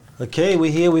Okay,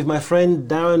 we're here with my friend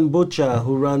Darren Butcher,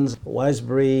 who runs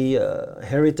Wiseberry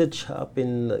Heritage up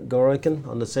in Gorokan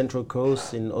on the Central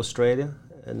Coast in Australia.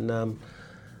 And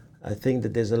I think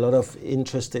that there's a lot of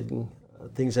interesting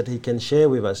things that he can share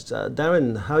with us.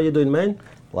 Darren, how are you doing, man?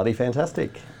 Bloody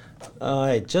fantastic. All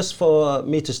right, just for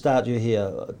me to start you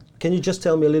here, can you just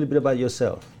tell me a little bit about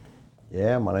yourself?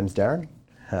 Yeah, my name's Darren.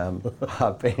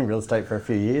 I've been in real estate for a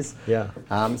few years. Yeah.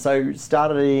 So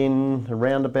started in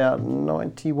around about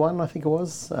 91, I think it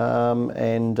was,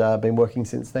 and been working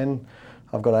since then.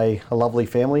 I've got a lovely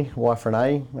family, wife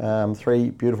Renee, 3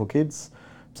 beautiful kids,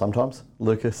 sometimes,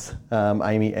 Lucas,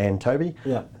 Amy and Toby,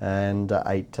 Yeah. and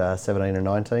 8, 17 and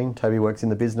 19. Toby works in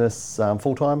the business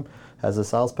full-time as a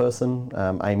salesperson.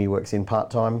 Amy works in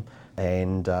part-time.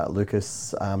 And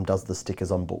Lucas does the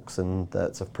stickers on books, and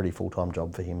that's a pretty full-time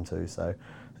job for him too. So,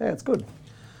 yeah, it's good.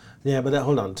 Yeah, but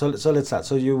hold on. So let's start.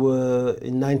 So you were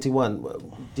in 91.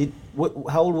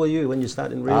 How old were you when you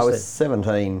started in real estate? I was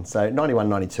 17, so 91,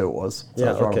 92 it was. So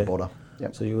I was right on the border.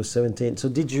 Yep. So you were 17. So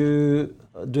did you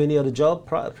do any other job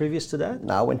previous to that?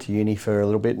 No, I went to uni for a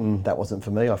little bit, and that wasn't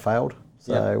for me. I failed.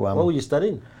 So, yeah. What were you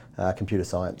studying? Computer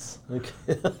science. Okay.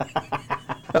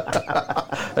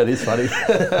 It is funny,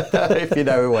 if you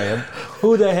know who I am.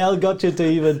 Who the hell got you to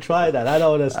even try that? I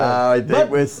don't understand.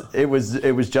 It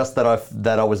was just that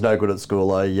I was no good at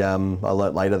school. I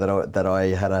learnt later that I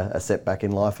had a setback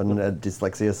in life and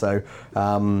dyslexia, so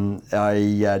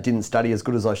I didn't study as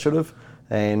good as I should have,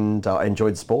 and I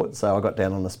enjoyed sport, so I got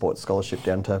down on a sports scholarship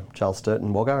down to Charles Sturt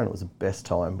in Wagga, and it was the best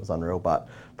time. It was unreal, but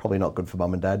probably not good for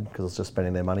mum and dad because I was just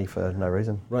spending their money for no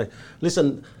reason. Right.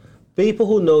 Listen, people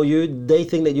who know you, they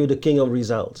think that you're the king of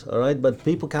results, all right? But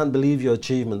people can't believe your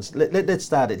achievements. Let's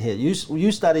start it here. You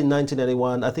started in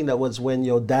 1981. I think that was when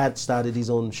your dad started his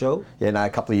own show. Yeah, no, a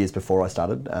couple of years before I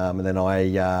started, and then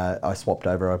I swapped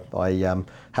over. I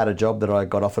had a job that I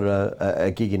got offered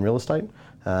a gig in real estate.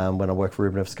 When I worked for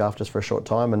Ruben F. Scarf just for a short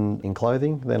time and in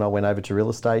clothing. Then I went over to real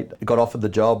estate, got offered the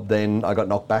job, then I got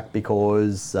knocked back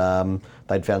because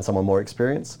they'd found someone more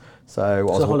experienced. So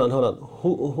hold on.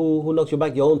 Who knocked you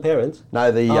back? Your own parents? No,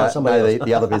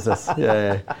 the other business.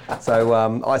 Yeah.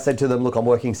 So I said to them, look, I'm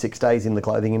working 6 days in the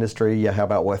clothing industry. How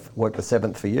about work the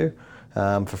 7th for you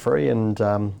for free? And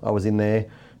I was in there,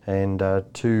 and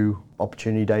 2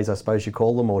 opportunity days, I suppose you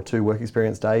call them, or 2 work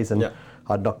experience days. And yeah.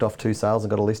 I'd knocked off 2 sales and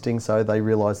got a listing, so they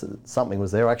realised that something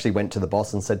was there. I actually went to the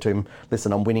boss and said to him,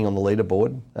 listen, I'm winning on the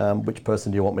leaderboard. Which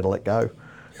person do you want me to let go?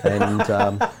 And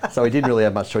so he didn't really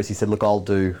have much choice. He said, look, I'll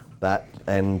do that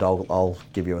and I'll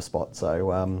give you a spot.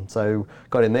 So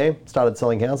got in there, started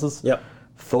selling houses. Yep.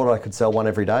 Thought I could sell one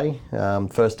every day.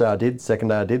 First day I did, second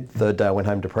day I did, third day I went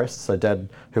home depressed. So Dad,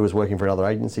 who was working for another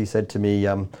agency, said to me,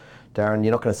 Darren,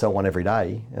 you're not going to sell one every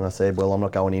day. And I said, well, I'm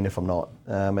not going in if I'm not.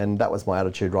 And that was my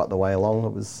attitude right the way along.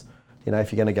 It was,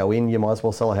 if you're going to go in, you might as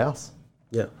well sell a house.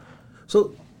 Yeah.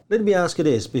 So let me ask you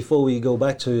this before we go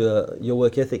back to your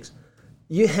work ethics.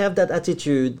 You have that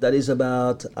attitude that is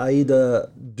about I either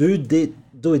do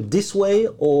it this way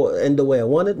and the way I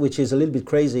want it, which is a little bit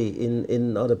crazy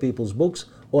in other people's books,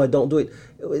 or I don't do it.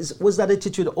 Was that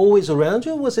attitude always around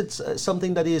you? Was it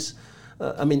something that is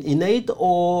innate,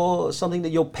 or something that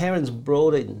your parents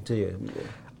brought into you?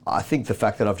 I think the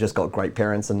fact that I've just got great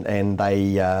parents and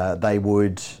they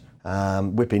would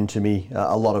whip into me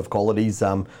a lot of qualities.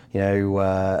 I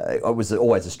was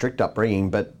always a strict upbringing,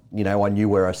 but I knew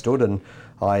where I stood, and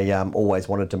I always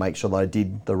wanted to make sure that I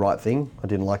did the right thing. I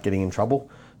didn't like getting in trouble,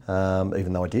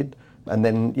 even though I did. And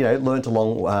then, learnt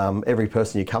along, every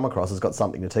person you come across has got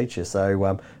something to teach you.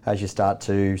 So as you start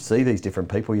to see these different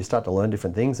people, you start to learn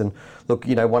different things. And look,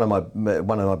 one of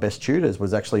my best tutors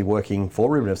was actually working for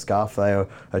Ruben F. Scarf. They are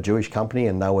a Jewish company,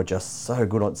 and they were just so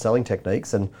good on selling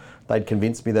techniques. And they'd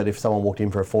convinced me that if someone walked in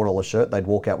for a $4 shirt, they'd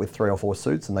walk out with 3 or 4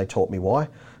 suits, and they taught me why.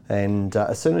 And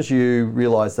as soon as you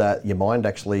realise that your mind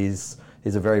actually is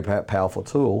a very powerful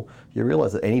tool, you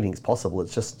realise that anything's possible.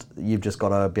 It's just, you've just got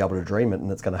to be able to dream it, and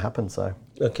it's going to happen. So.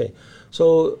 Okay.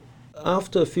 So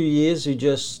after a few years, you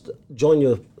just joined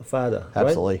your father,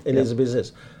 absolutely, right? In his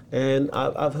business. And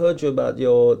I've heard you about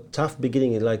your tough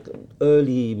beginning, like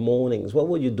early mornings. What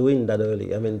were you doing that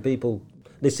early? I mean, people,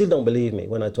 they still don't believe me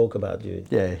when I talk about you.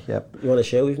 Yeah, yep. You want to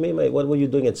share with me, mate? What were you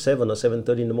doing at 7 or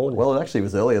 7:30 in the morning? Well, it actually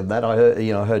was earlier than that. I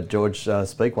heard George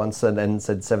speak once and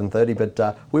said 7:30,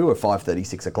 but we were 5:30,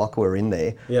 6 o'clock. We were in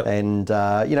there, yep. And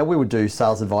we would do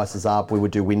sales advices up. We would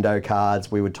do window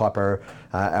cards. We would type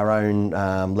our own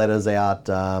letters out.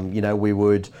 We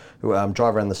would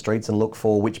drive around the streets and look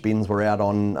for which bins were out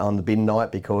on the bin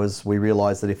night, because we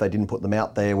realised that if they didn't put them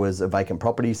out, there was a vacant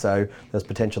property, so there's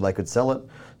potential they could sell it.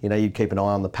 You'd keep an eye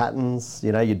on the patterns.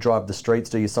 You'd drive the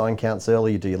streets, do your sign counts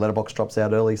early, you do your letterbox drops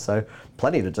out early, so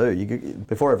plenty to do.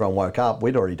 Before everyone woke up,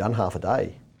 we'd already done half a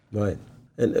day. Right.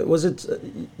 And was it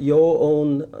your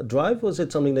own drive? Was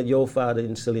it something that your father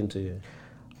instilled into you?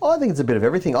 I think it's a bit of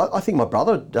everything. I think my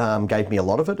brother gave me a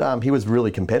lot of it. He was really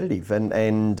competitive,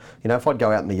 and if I'd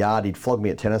go out in the yard, he'd flog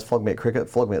me at tennis, flog me at cricket,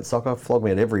 flog me at soccer, flog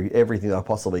me at everything that I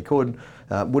possibly could.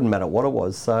 Wouldn't matter what it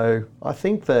was. So I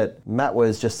think that Matt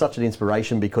was just such an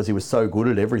inspiration because he was so good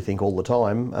at everything all the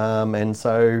time. And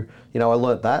so I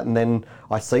learnt that, and then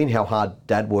I seen how hard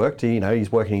Dad worked.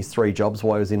 He's working his 3 jobs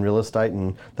while he was in real estate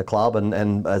and the club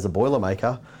and as a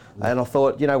boilermaker. And I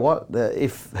thought, you know what,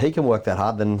 if he can work that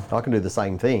hard, then I can do the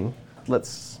same thing.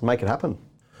 Let's make it happen.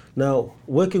 Now,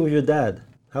 working with your dad,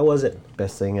 how was it?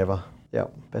 Best thing ever. Yeah,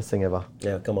 best thing ever.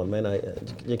 Yeah, come on, man.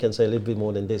 You can say a little bit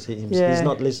more than this. He's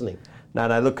not listening. No,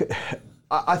 look,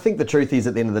 I think the truth is,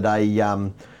 at the end of the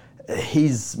day,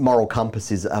 his moral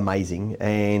compass is amazing,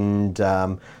 and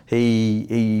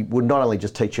he would not only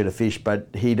just teach you to fish, but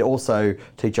he'd also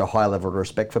teach you a high level of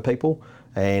respect for people.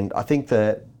 And I think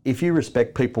that if you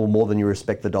respect people more than you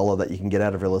respect the dollar that you can get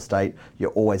out of real estate, you're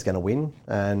always going to win.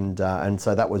 And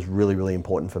so that was really, really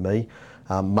important for me.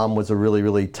 Mum was a really,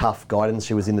 really tough guidance.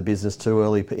 She was in the business too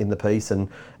early in the piece, and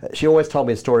she always told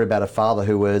me a story about a father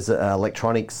who was an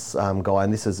electronics guy,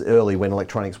 and this is early when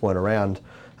electronics weren't around,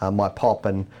 my pop,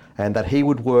 and that he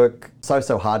would work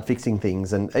so hard fixing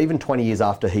things, and even 20 years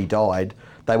after he died,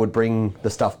 they would bring the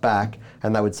stuff back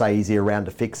and they would say, is he around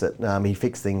to fix it? He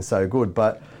fixed things so good,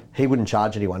 but he wouldn't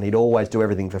charge anyone. He'd always do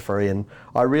everything for free. And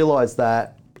I realised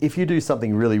that if you do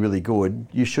something really, really good,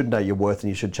 you should know your worth and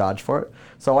you should charge for it.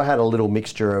 So I had a little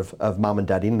mixture of Mum and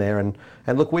Dad in there. And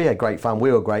look, we had great fun.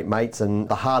 We were great mates. And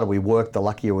the harder we worked, the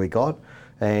luckier we got.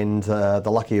 And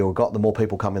the luckier we got, the more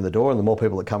people come in the door. And the more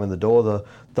people that come in the door,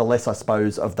 the less, I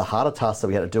suppose, of the harder tasks that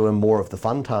we had to do and more of the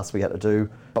fun tasks we had to do.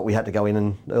 But we had to go in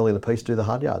and early in the piece do the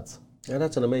hard yards. Yeah,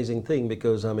 that's an amazing thing,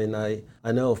 because I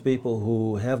know of people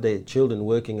who have their children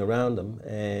working around them,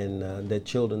 and their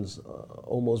children's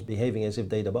almost behaving as if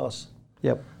they're the boss.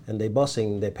 Yep. And they're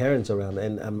bossing their parents around.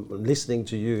 And I'm listening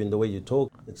to you in the way you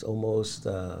talk. It's almost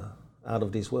out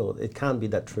of this world. It can't be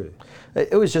that true.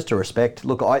 It was just a respect.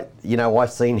 Look, I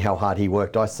seen how hard he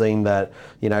worked. I seen that,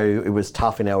 it was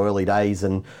tough in our early days,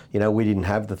 and, we didn't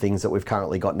have the things that we've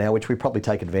currently got now, which we probably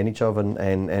take advantage of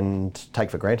and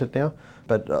take for granted now.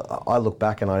 But I look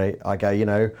back and I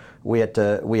go, we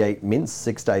ate mince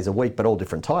 6 days a week, but all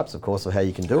different types, of course, of how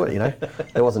you can do it.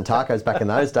 There wasn't tacos back in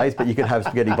those days, but you could have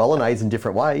spaghetti bolognese in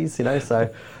different ways. So,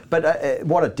 but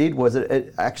what it did was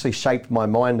it actually shaped my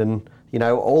mind, and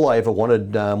all I ever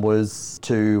wanted was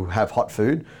to have hot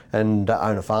food and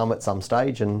own a farm at some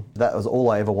stage, and that was all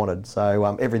I ever wanted.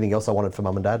 So everything else I wanted for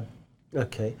Mum and Dad.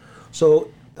 Okay, so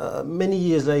many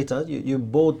years later, you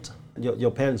bought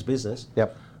your parents' business.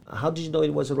 Yep. How did you know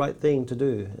it was the right thing to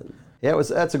do? Yeah,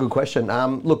 that's a good question.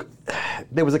 Look,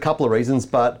 there was a couple of reasons,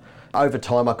 but over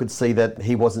time I could see that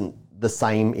he wasn't the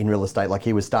same in real estate. Like,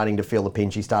 he was starting to feel the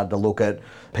pinch. He started to look at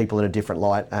people in a different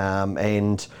light,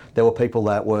 and there were people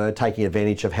that were taking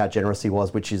advantage of how generous he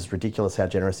was, which is ridiculous how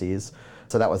generous he is.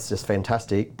 So that was just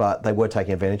fantastic, but they were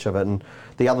taking advantage of it. And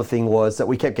the other thing was that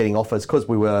we kept getting offers because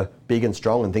we were big and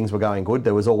strong and things were going good.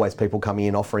 There was always people coming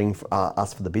in offering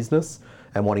us for the business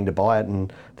and wanting to buy it.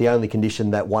 And the only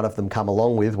condition that one of them come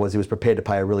along with was he was prepared to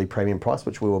pay a really premium price,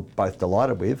 which we were both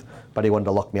delighted with, but he wanted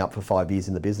to lock me up for 5 years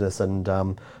in the business. And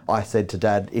I said to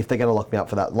Dad, if they're going to lock me up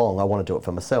for that long, I want to do it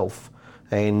for myself.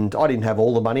 And I didn't have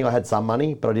all the money. I had some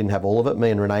money, but I didn't have all of it.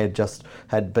 Me and Renee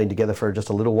had been together for just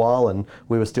a little while, and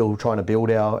we were still trying to build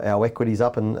our equities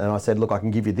up. And I said, look, I can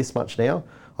give you this much now.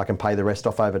 I can pay the rest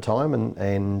off over time.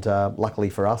 And luckily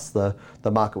for us, the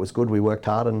market was good. We worked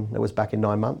hard, and it was back in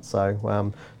 9 months.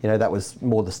 So, that was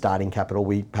more the starting capital.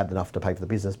 We had enough to pay for the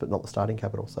business, but not the starting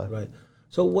capital. So. Right.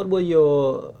 So what were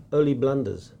your early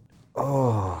blunders?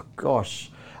 Oh,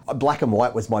 gosh. Black and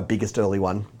white was my biggest early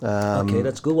one. Okay,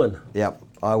 that's a good one. Yeah,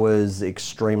 I was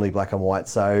extremely black and white.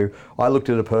 So I looked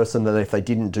at a person that if they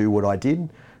didn't do what I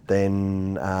did,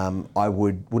 then I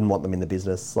wouldn't want them in the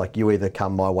business. Like, you either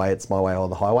come my way, it's my way, or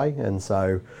the highway. And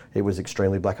so it was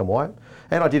extremely black and white.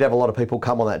 And I did have a lot of people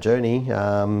come on that journey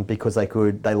because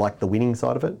they liked the winning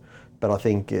side of it. But I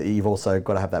think you've also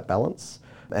got to have that balance.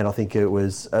 And I think it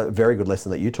was a very good lesson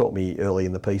that you taught me early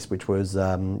in the piece, which was,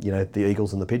 the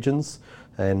eagles and the pigeons.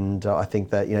 And I think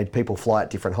that, people fly at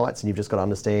different heights, and you've just got to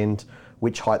understand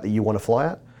which height that you want to fly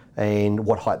at. and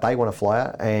what height they want to fly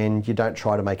at, and you don't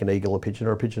try to make an eagle a pigeon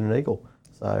or a pigeon an eagle.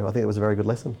 So I think it was a very good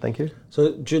lesson. Thank you.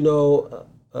 So do you know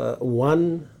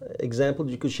one example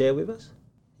you could share with us?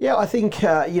 Yeah, I think,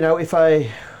 if I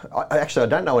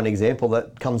don't know an example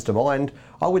that comes to mind.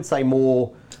 I would say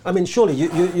more... I mean, surely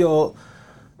you're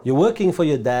working for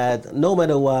your dad, no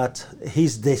matter what,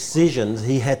 his decisions,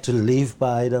 he had to live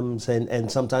by them.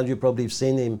 And sometimes you probably have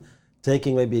seen him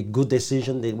taking maybe a good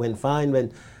decision, it went fine.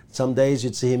 When some days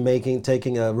you'd see him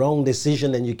taking a wrong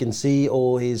decision, and you can see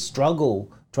all his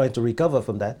struggle trying to recover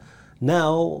from that.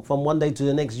 Now, from one day to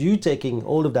the next, you taking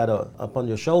all of that upon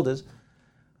your shoulders.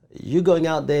 You going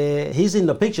out there, he's in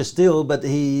the picture still, but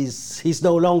he's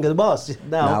no longer the boss.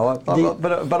 Now,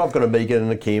 but I've got a Megan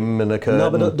and a Kim and a Kurt. No,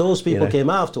 but those people came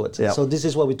afterwards. Yep. So this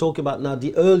is what we're talking about now,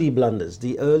 the early blunders,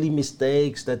 the early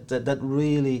mistakes that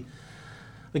really...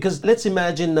 Because let's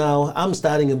imagine now I'm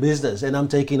starting a business and I'm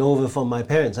taking over from my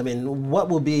parents. I mean, what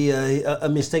would be a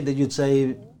mistake that you'd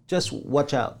say, just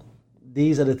watch out?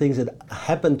 These are the things that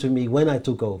happened to me when I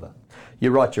took over.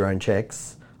 You write your own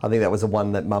checks. I think that was the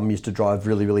one that Mum used to drive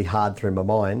really, really hard through my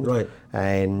mind. Right.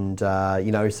 And,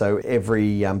 so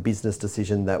every business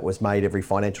decision that was made, every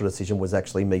financial decision was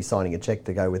actually me signing a check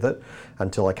to go with it,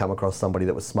 until I come across somebody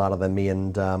that was smarter than me.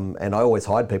 And I always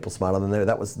hired people smarter than me.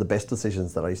 That was the best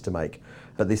decisions that I used to make.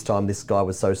 But this time, this guy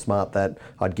was so smart that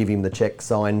I'd give him the check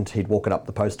signed, he'd walk it up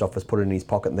the post office, put it in his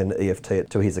pocket, and then EFT it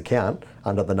to his account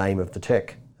under the name of the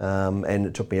check. And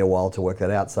it took me a while to work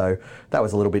that out. So that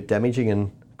was a little bit damaging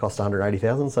and cost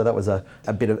 $180,000, so that was a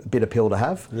bit of pill to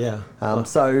have. Yeah.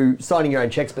 So signing your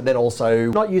own checks, but then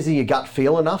also not using your gut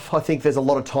feel enough. I think there's a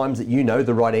lot of times that you know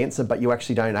the right answer, but you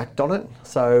actually don't act on it.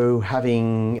 So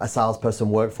having a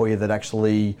salesperson work for you that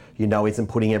actually isn't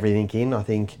putting everything in, I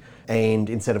think, and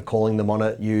instead of calling them on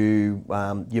it, you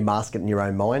mask it in your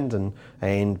own mind,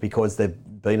 and because they've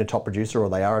been a top producer or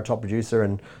they are a top producer,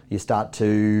 and you start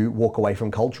to walk away from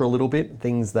culture a little bit,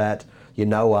 things that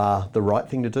are the right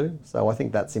thing to do. So I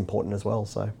think that's important as well.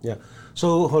 So yeah.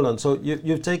 So hold on. So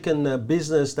you've taken a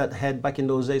business that had, back in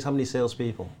those days, how many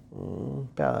salespeople?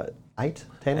 About 8,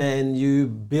 10. And you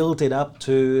built it up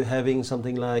to having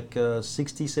something like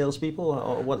 60 salespeople?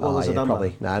 Or what was the number?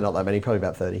 Probably. No, not that many. Probably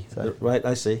about 30. So. Right,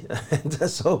 I see.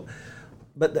 So,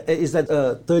 but is that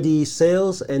 30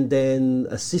 sales and then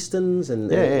assistants?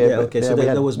 And okay, so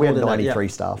there was more than 93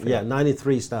 staff. Yeah,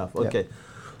 93 staff. Okay. Yeah.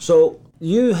 So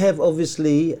you have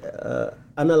obviously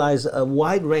analyzed a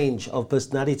wide range of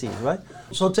personalities, right?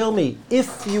 So tell me,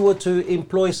 if you were to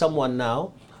employ someone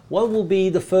now, what will be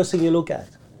the first thing you look at?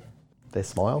 Their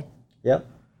smile. Yeah.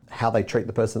 How they treat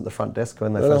the person at the front desk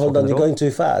when they first walk in the door. Hold on, you're going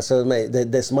too fast. So mate,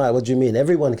 their smile, what do you mean?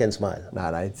 Everyone can smile.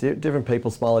 No, different people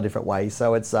smile a different way.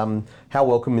 So it's how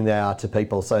welcoming they are to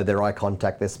people. So their eye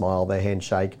contact, their smile, their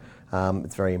handshake.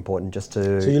 It's very important just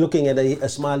to... So you're looking at a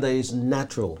smile that is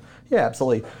natural. Yeah,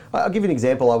 absolutely. I'll give you an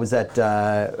example. I was at,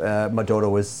 my daughter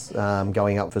was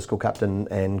going up for school captain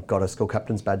and got a school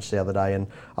captain's badge the other day, and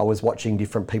I was watching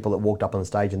different people that walked up on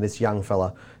stage, and this young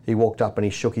fella, he walked up and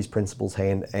he shook his principal's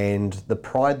hand, and the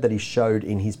pride that he showed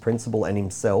in his principal and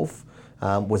himself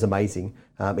was amazing.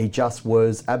 He just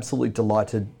was absolutely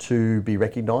delighted to be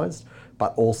recognised,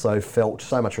 but also felt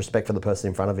so much respect for the person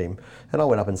in front of him. And I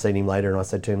went up and seen him later, and I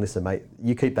said to him, listen, mate,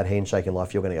 you keep that handshake in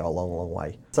life, you're going to go a long, long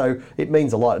way. So it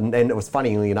means a lot. And it was,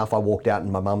 funnily enough, I walked out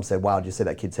and my mum said, wow, did you see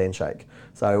that kid's handshake?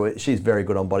 So she's very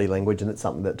good on body language, and it's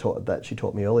something that she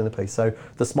taught me early in the piece. So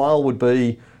the smile would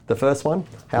be the first one.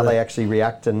 How they actually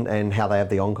react and how they have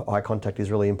the eye contact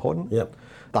is really important. Yep.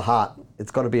 The heart,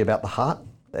 it's got to be about the heart.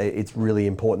 It's really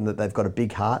important that they've got a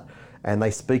big heart. And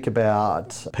they speak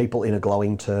about people in a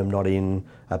glowing term, not in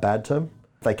a bad term.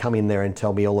 If they come in there and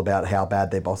tell me all about how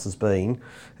bad their boss has been,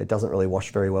 it doesn't really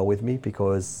wash very well with me,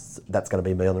 because that's going to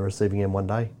be me on the receiving end one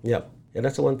day. Yeah,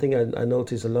 that's the one thing I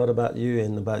notice a lot about you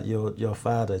and about your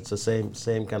father. It's the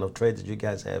same kind of trait that you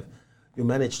guys have. You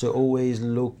manage to always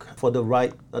look for the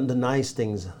right and the nice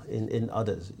things in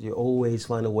others. You always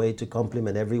find a way to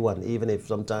compliment everyone, even if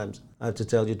sometimes, I have to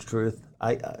tell you the truth,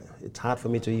 it's hard for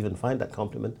me to even find that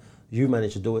compliment. You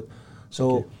managed to do it.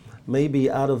 So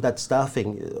maybe out of that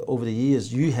staffing over the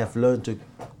years, you have learned to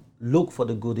look for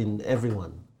the good in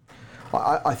everyone.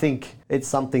 I think it's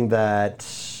something that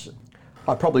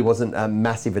I probably wasn't a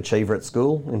massive achiever at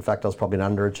school. In fact, I was probably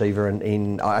an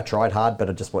underachiever. I tried hard, but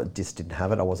I just didn't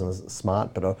have it. I wasn't as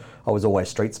smart, but I was always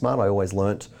street smart. I always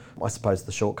learnt, I suppose,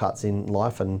 the shortcuts in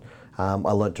life, and I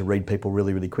learnt to read people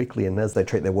really, really quickly. And as they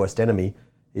treat their worst enemy,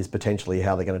 is potentially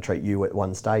how they're going to treat you at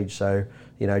one stage. So,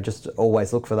 just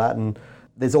always look for that. And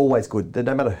there's always good.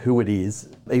 No matter who it is,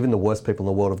 even the worst people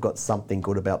in the world have got something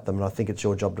good about them. And I think it's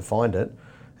your job to find it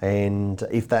And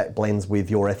if that blends with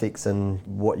your ethics and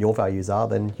what your values are,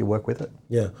 then you work with it.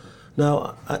 Yeah.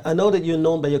 Now, I know that you're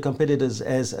known by your competitors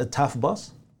as a tough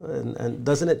boss. And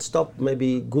doesn't it stop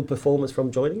maybe good performance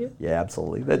from joining you? Yeah,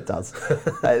 absolutely. That does.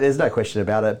 There's no question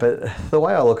about it. But the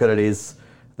way I look at it is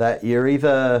that you're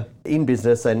either in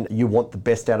business and you want the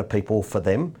best out of people for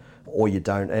them, or you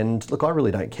don't. And look, I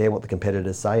really don't care what the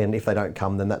competitors say. And if they don't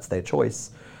come, then that's their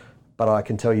choice. But I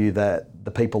can tell you that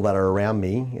the people that are around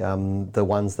me, the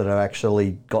ones that have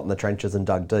actually got in the trenches and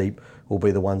dug deep, will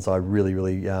be the ones I really,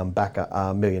 really back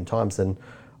a million times. And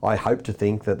I hope to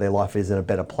think that their life is in a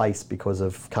better place because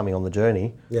of coming on the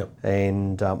journey. Yeah.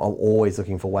 And I'm always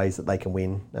looking for ways that they can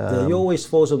win. You always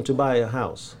force them to buy a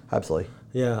house. Absolutely.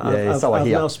 Yeah, I've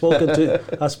now spoken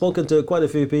to quite a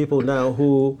few people now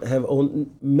who have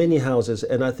owned many houses,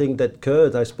 and I think that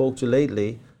Kurt I spoke to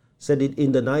lately said it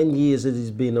in the 9 years that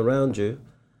he's been around you,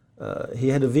 he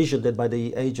had a vision that by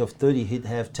the age of 30 he'd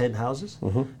have 10 houses,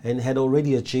 and had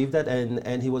already achieved that,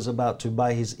 and he was about to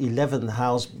buy his 11th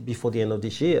house before the end of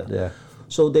this year. Yeah.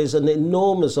 So there's an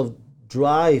enormous of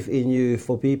drive in you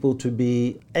for people to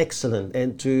be excellent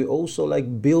and to also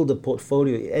like build a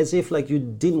portfolio as if like you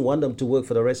didn't want them to work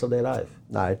for the rest of their life.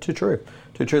 No, too true.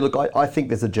 Too true. Look, I think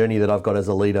there's a journey that I've got as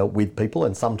a leader with people,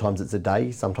 and sometimes it's a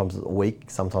day, sometimes it's a week,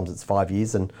 sometimes it's 5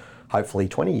 years, and hopefully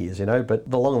 20 years, you know.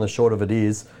 But the long and the short of it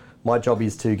is, my job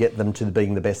is to get them to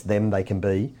being the best them they can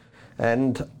be.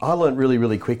 And I learned really,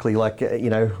 really quickly, like, you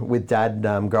know, with Dad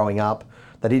growing up,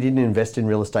 that he didn't invest in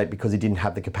real estate because he didn't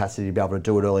have the capacity to be able to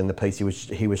do it early in the piece.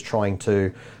 He was trying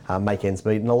to make ends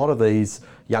meet. And a lot of these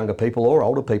younger people or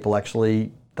older people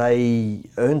actually, they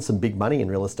earn some big money in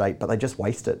real estate, but they just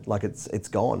waste it. Like it's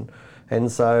gone.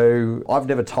 And so I've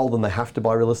never told them they have to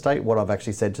buy real estate. What I've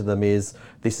actually said to them is,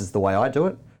 this is the way I do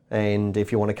it. And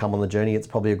if you want to come on the journey, it's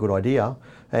probably a good idea,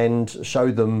 and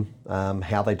show them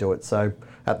how they do it. So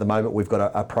at the moment, we've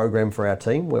got a program for our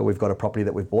team where we've got a property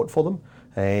that we've bought for them,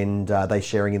 and they're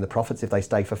sharing in the profits if they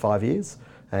stay for 5 years.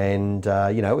 And,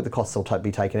 you know, the costs will be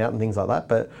taken out and things like that.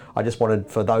 But I just wanted,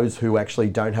 for those who actually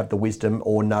don't have the wisdom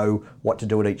or know what to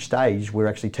do at each stage, we're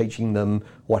actually teaching them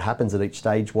what happens at each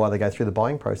stage while they go through the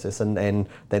buying process, and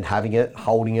then having it,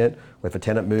 holding it, if a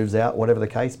tenant moves out, whatever the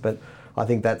case. But I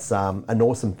think that's an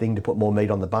awesome thing to put more meat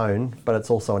on the bone, but it's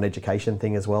also an education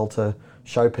thing as well to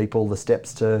show people the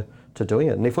steps to doing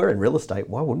it. And if we're in real estate,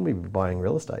 why wouldn't we be buying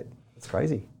real estate? It's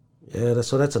crazy. Yeah,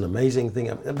 that's an amazing thing.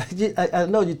 I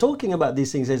know you're talking about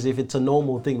these things as if it's a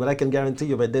normal thing, but I can guarantee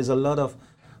you, but there's a lot of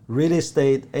real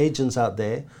estate agents out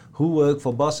there who work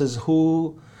for bosses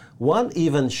who won't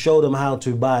even show them how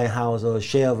to buy a house or a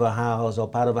share of a house or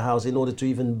part of a house in order to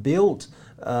even build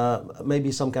maybe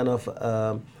some kind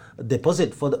of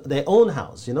deposit for their own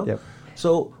house, you know? Yep.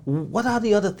 So what are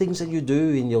the other things that you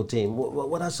do in your team?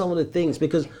 What are some of the things?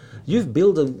 Because you've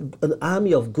built an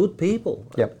army of good people.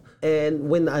 Yep. And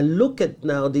when I look at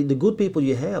now the good people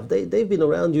you have, they've been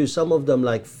around you, some of them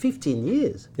like 15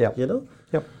 years, Yep. you know?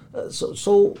 Yep.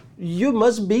 So you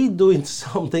must be doing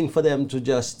something for them to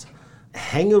just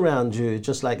hang around you,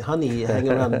 just like honey hang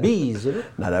around bees, you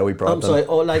know? No, we bribe them. I'm sorry,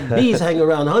 or like bees hang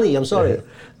around honey, I'm sorry.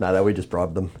 No, we just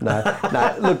bribe them. No,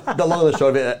 look, the long and the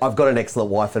short of it, I've got an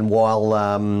excellent wife, and while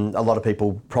a lot of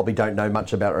people probably don't know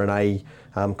much about Renee,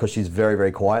 because she's very,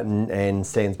 very quiet and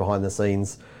stands behind the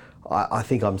scenes, I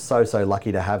think I'm so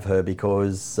lucky to have her,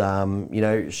 because, you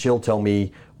know, she'll tell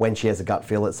me when she has a gut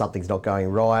feel that something's not going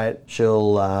right.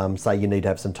 She'll say you need to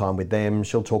have some time with them.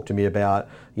 She'll talk to me about,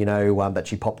 you know, that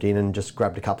she popped in and just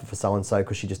grabbed a cuppa for so-and-so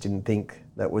because she just didn't think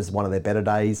that was one of their better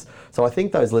days. So I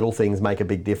think those little things make a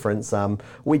big difference.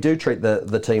 We do treat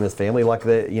the team as family, like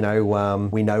you know,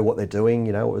 we know what they're doing.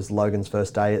 You know, it was Logan's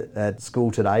first day at school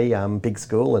today, big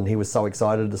school, and he was so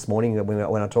excited this morning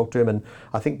when I talked to him. And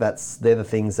I think they're the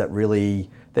things that really,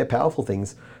 they're powerful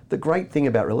things. The great thing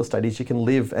about real estate is you can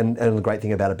live, and the great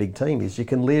thing about a big team is you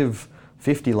can live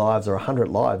 50 lives or 100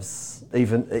 lives,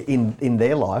 even in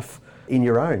their life, in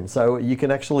your own. So you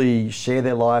can actually share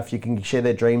their life, you can share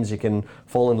their dreams, you can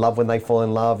fall in love when they fall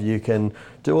in love, you can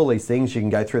do all these things, you can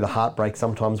go through the heartbreak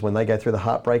sometimes when they go through the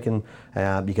heartbreak, and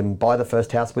you can buy the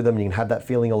first house with them, and you can have that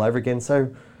feeling all over again.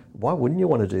 So why wouldn't you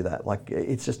want to do that? Like,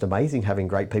 it's just amazing having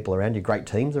great people around you, great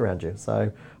teams around you. So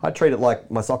I treat it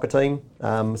like my soccer team.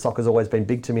 Soccer's always been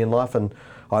big to me in life, and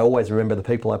I always remember the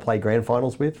people I play grand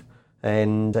finals with.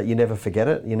 And you never forget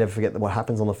it. You never forget what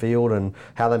happens on the field and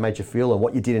how they made you feel and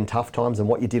what you did in tough times and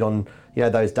what you did on, you know,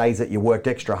 those days that you worked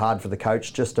extra hard for the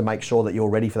coach just to make sure that you're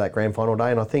ready for that grand final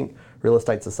day. And I think real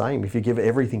estate's the same. If you give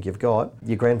everything you've got,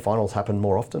 your grand finals happen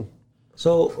more often.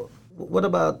 So what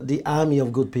about the army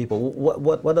of good people?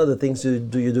 What other things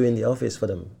do you do in the office for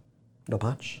them? Not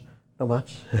much. Not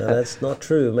much. No, that's not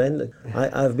true, man.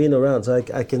 I've been around, so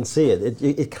I can see it.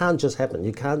 It can't just happen.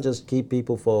 You can't just keep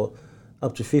people for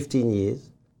up to 15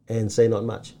 years and say not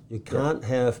much. You can't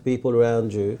have people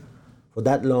around you for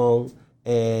that long.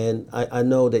 And I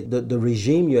know that the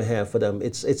regime you have for them,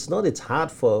 it's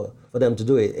hard for them to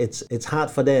do it. It's hard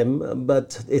for them,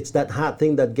 but it's that hard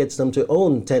thing that gets them to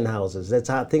own 10 houses. That's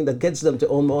hard thing that gets them to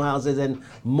own more houses than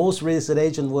most real estate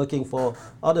agents working for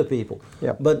other people.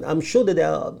 Yep. But I'm sure that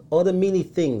there are other many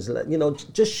things. Like,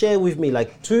 just share with me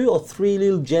like 2 or 3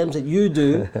 little gems that you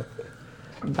do.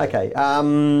 Okay,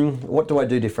 what do I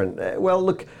do different? Well,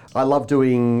 look, I love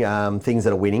doing things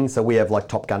that are winning. So we have like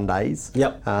Top Gun days,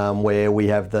 Yep. Where we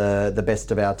have the best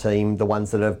of our team, the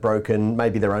ones that have broken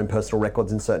maybe their own personal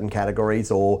records in certain categories,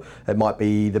 or it might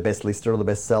be the best lister or the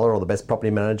best seller or the best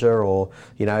property manager, or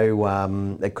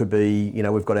it could be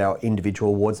we've got our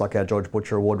individual awards like our George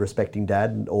Butcher Award Respecting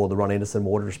Dad, or the Ron Anderson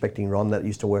Award Respecting Ron that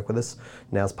used to work with us,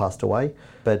 now's passed away.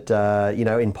 But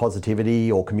in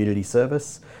positivity or community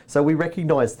service. So we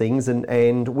recognise things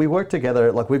and we work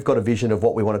together. Like we've got a vision of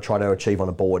what we want to try to achieve on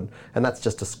a board, and that's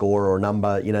just a score or a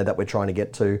number, that we're trying to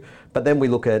get to. But then we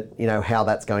look at, how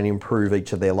that's going to improve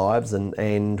each of their lives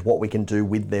and what we can do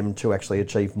with them to actually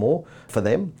achieve more for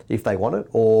them if they want it,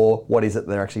 or what is it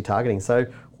they're actually targeting. So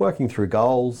working through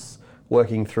goals,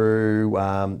 working through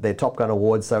their Top Gun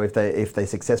awards. So if they're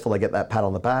successful, they get that pat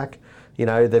on the back.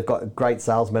 They've got great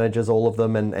sales managers, all of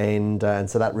them, and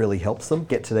so that really helps them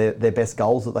get to their best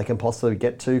goals that they can possibly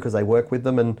get to because they work with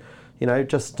them. And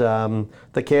just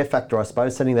the care factor, I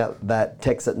suppose, sending that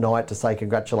text at night to say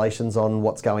congratulations on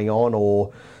what's going on,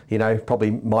 or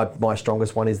probably my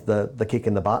strongest one is the kick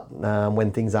in the butt when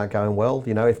things aren't going well.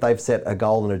 If they've set a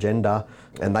goal and agenda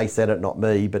and they set it, not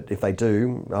me, but if they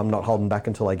do, I'm not holding back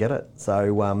until they get it.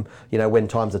 So when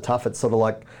times are tough, it's sort of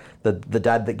like the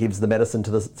dad that gives the medicine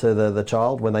to the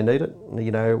child when they need it.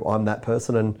 I'm that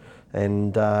person,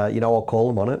 and I'll call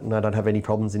them on it, and I don't have any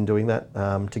problems in doing that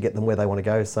to get them where they want to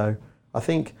go. So I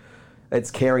think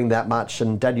it's caring that much,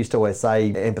 and Dad used to always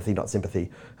say empathy, not sympathy.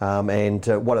 And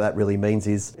what that really means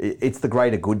is it's the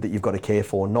greater good that you've got to care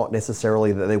for, not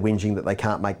necessarily that they're whinging that they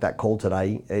can't make that call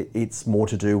today. It's more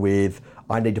to do with,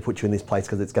 I need to put you in this place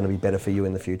because it's going to be better for you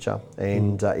in the future.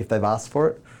 And if they've asked for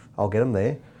it, I'll get them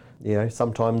there.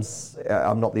 Sometimes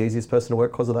I'm not the easiest person to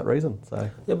work because of that reason. So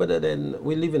yeah, but then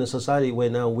we live in a society where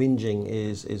now whinging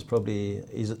is probably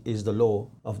the law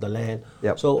of the land.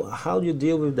 Yep. So how do you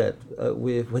deal with that?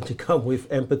 When you come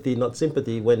with empathy, not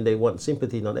sympathy, when they want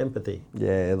sympathy, not empathy?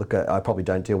 Yeah, look, I probably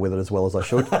don't deal with it as well as I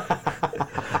should.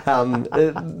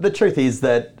 The truth is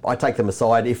that I take them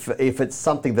aside if it's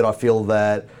something that I feel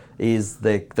that is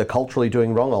they're culturally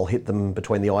doing wrong, I'll hit them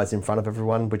between the eyes in front of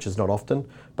everyone, which is not often.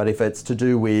 But if it's to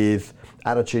do with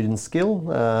attitude and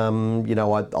skill,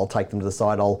 I'll take them to the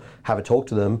side, I'll have a talk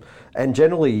to them. And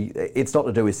generally, it's not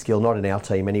to do with skill, not in our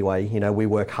team anyway. We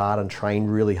work hard and train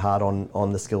really hard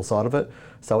on the skill side of it.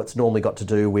 So it's normally got to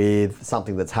do with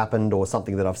something that's happened or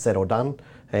something that I've said or done.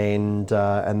 And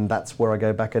that's where I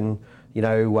go back and,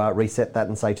 reset that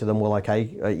and say to them, well,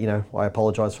 okay, I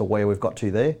apologise for where we've got to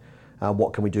there.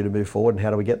 What can we do to move forward, and how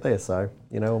do we get there? So,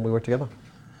 and we work together.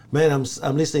 Man,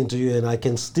 I'm listening to you, and I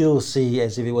can still see,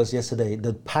 as if it was yesterday,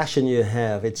 the passion you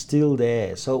have. It's still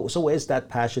there. So where's that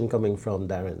passion coming from,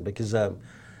 Darren? Because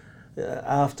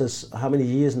after how many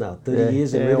years now? 30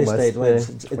 years in real estate. Well,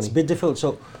 it's a bit difficult.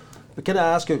 So, can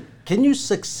I ask you, can you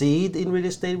succeed in real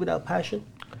estate without passion?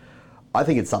 I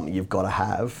think it's something you've got to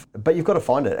have, but you've got to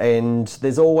find it. And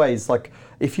there's always I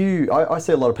see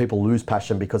a lot of people lose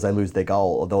passion because they lose their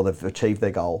goal, or they've achieved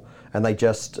their goal. And they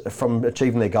just, from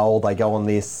achieving their goal, they go on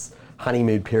this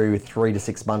honeymoon period with 3 to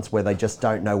 6 months where they just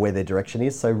don't know where their direction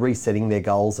is. So resetting their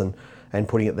goals and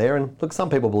putting it there. And look, some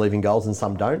people believe in goals and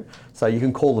some don't. So you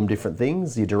can call them different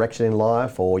things, your direction in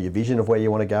life or your vision of where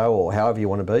you want to go or however you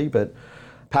want to be. But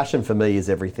passion for me is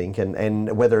everything, and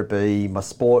whether it be my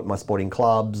sporting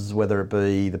clubs, whether it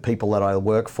be the people that I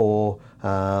work for,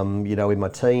 in my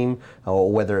team,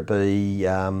 or whether it be,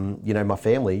 my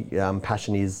family,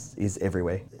 passion is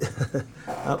everywhere.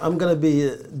 I'm going to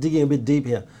be digging a bit deep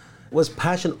here. Was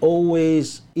passion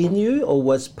always in you, or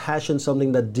was passion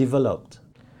something that developed?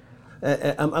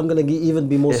 I'm going to even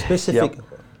be more specific. Yep.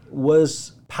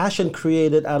 Was passion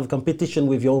created out of competition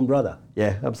with your own brother?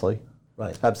 Yeah, absolutely.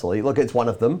 Right. Absolutely. Look, it's one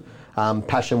of them.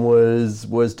 Passion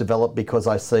was developed because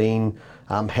I seen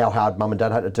how hard Mum and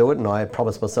Dad had to do it, and I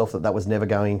promised myself that was never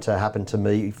going to happen to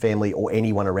me, family, or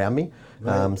anyone around me.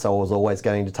 Right. So I was always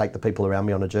going to take the people around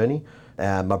me on a journey.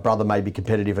 My brother made me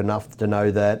competitive enough to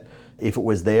know that if it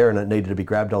was there and it needed to be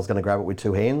grabbed, I was going to grab it with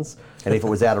two hands. And if it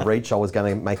was out of reach, I was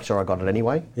going to make sure I got it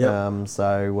anyway. Yeah. It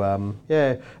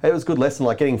was a good lesson.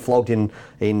 Like getting flogged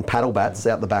in paddle bats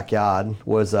out the backyard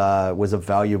was a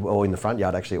valuable, or in the front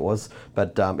yard actually it was,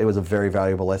 but it was a very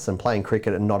valuable lesson. Playing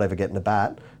cricket and not ever getting a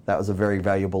bat, that was a very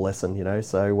valuable lesson, you know.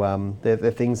 So they're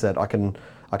things that I can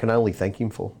only thank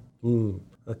him for.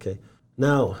 Okay.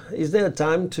 Now, is there a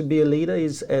time to be a leader?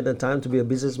 Is there a time to be a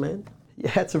businessman?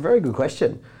 Yeah, it's a very good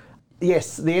question.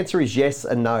 Yes, the answer is yes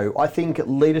and no. I think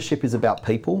leadership is about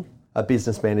people. A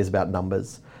businessman is about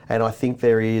numbers. And I think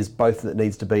there is both that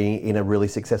needs to be in a really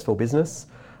successful business.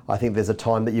 I think there's a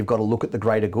time that you've got to look at the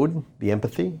greater good, the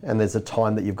empathy, and there's a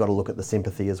time that you've got to look at the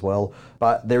sympathy as well.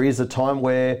 But there is a time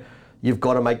where you've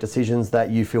got to make decisions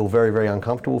that you feel very, very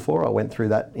uncomfortable for. I went through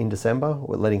that in December,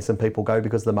 letting some people go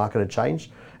because the market had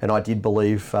changed. And I did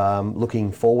believe,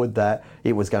 looking forward, that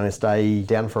it was going to stay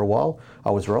down for a while.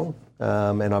 I was wrong.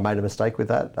 And I made a mistake with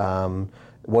that.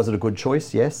 Was it a good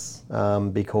choice? Yes,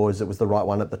 because it was the right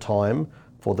one at the time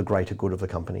for the greater good of the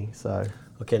company. So,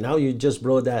 okay, now you just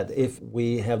brought that. If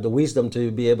we have the wisdom to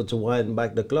be able to wind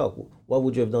back the clock, what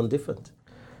would you have done different?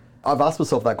 I've asked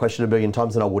myself that question a million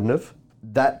times and I wouldn't have.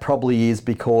 That probably is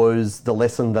because the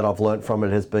lesson that I've learnt from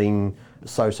it has been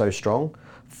so strong.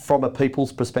 From a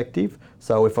people's perspective,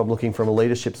 so if I'm looking from a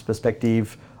leadership's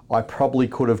perspective, I probably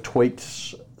could have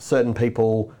tweaked certain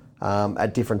people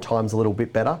at different times a little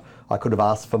bit better. I could have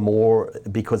asked for more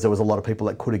because there was a lot of people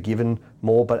that could have given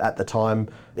more, but at the time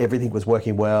everything was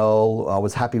working well. I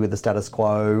was happy with the status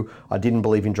quo. I didn't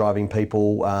believe in driving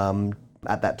people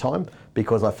at that time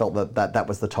because I felt that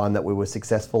was the time that we were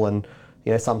successful. And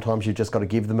you know, sometimes you've just got to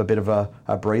give them a bit of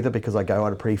a breather because I go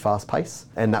at a pretty fast pace,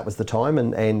 and that was the time,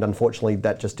 and unfortunately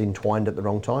that just entwined at the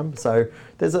wrong time. So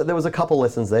there was a couple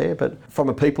lessons there, but from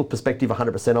a people perspective,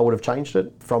 100% I would have changed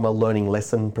it. From a learning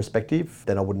lesson perspective,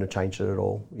 then I wouldn't have changed it at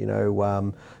all. You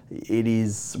know, it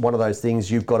is one of those things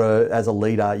you've got to, as a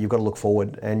leader, you've got to look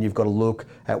forward, and you've got to look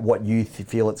at what you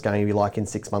feel it's going to be like in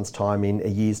 6 months' time, in a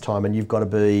year's time, and you've got to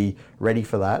be ready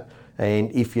for that.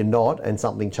 And if you're not, and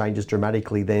something changes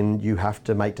dramatically, then you have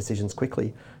to make decisions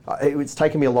quickly. It's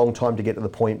taken me a long time to get to the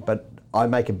point, but I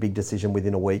make a big decision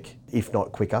within a week, if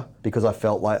not quicker, because I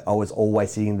felt like I was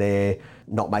always sitting there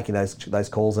not making those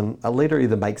calls. And a leader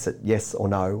either makes it yes or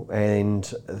no,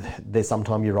 and there's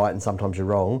sometimes you're right and sometimes you're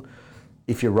wrong.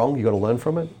 If you're wrong, you've got to learn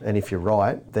from it, and if you're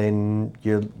right, then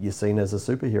you're seen as a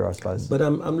superhero, I suppose. But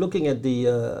I'm looking at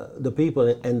the people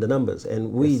and the numbers,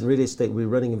 and we in real estate, we're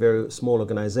running a very small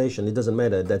organization. It doesn't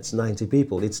matter that's 90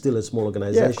 people; it's still a small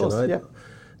organization, of course, right? Yeah.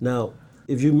 Now,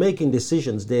 if you're making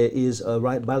decisions, there is a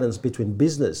right balance between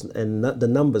business and the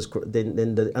numbers,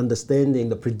 then the understanding,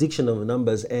 the prediction of the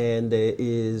numbers, and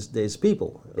there's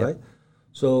people, right?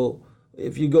 So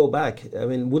if you go back, I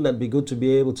mean, wouldn't that be good to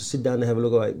be able to sit down and have a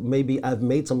look at, maybe I've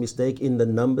made some mistake in the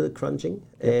number crunching,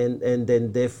 and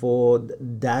then therefore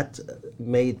that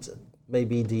made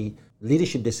maybe the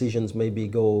leadership decisions maybe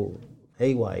go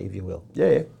haywire, if you will.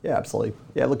 Yeah, absolutely.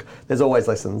 Yeah, look, there's always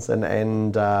lessons,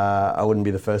 and I wouldn't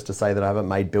be the first to say that I haven't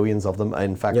made billions of them.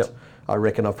 In fact, I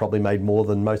reckon I've probably made more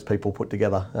than most people put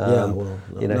together.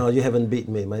 No, you haven't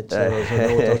beaten me, mate. So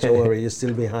not to worry, you're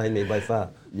still behind me by far.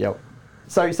 Yep.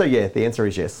 So yeah, the answer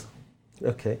is yes.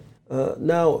 Okay.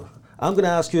 Now, I'm going to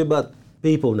ask you about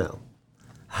people now.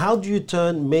 How do you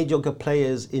turn mediocre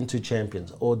players into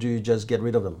champions, or do you just get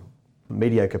rid of them?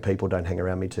 Mediocre people don't hang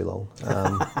around me too long.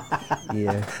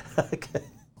 Yeah. Okay.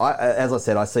 As I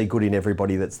said, I see good in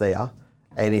everybody that's there.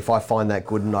 And if I find that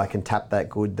good and I can tap that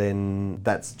good, then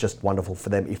that's just wonderful for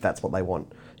them if that's what they want.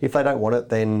 If they don't want it,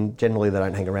 then generally they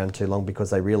don't hang around too long because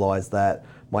they realise that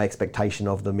my expectation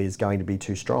of them is going to be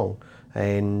too strong.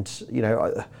 And, you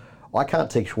know, I can't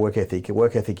teach work ethic.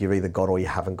 Work ethic you've either got or you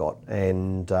haven't got.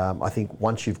 And I think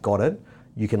once you've got it,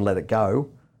 you can let it go,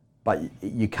 but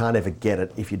you can't ever get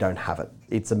it if you don't have it.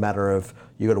 It's a matter of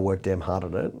you've got to work damn hard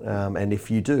at it. And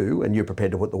if you do, and you're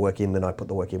prepared to put the work in, then I put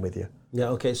the work in with you. Yeah,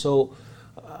 okay. So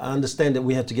I understand that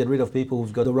we have to get rid of people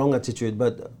who've got the wrong attitude,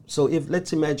 but so if,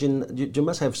 let's imagine, you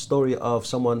must have a story of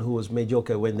someone who was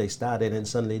mediocre when they started and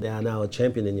suddenly they are now a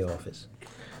champion in your office.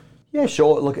 Yeah,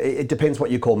 sure. Look, it depends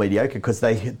what you call mediocre, because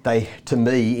they, to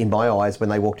me, in my eyes, when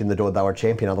they walked in the door, they were a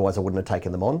champion. Otherwise, I wouldn't have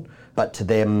taken them on. But to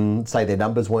them, say their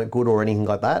numbers weren't good or anything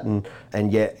like that,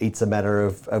 and yeah, it's a matter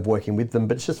of working with them.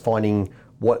 But it's just finding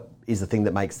what is the thing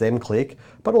that makes them click,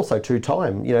 but also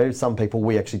time. You know, some people,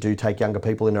 we actually do take younger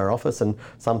people in our office, and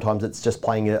sometimes it's just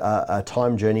playing a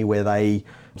time journey where they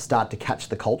start to catch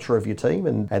the culture of your team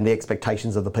and the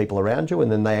expectations of the people around you,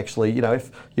 and then they actually, you know,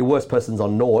 if your worst person's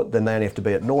on naught, then they only have to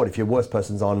be at naught. If your worst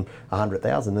person's on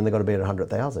 100,000, then they've got to be at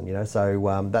 100,000, you know.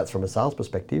 So that's from a sales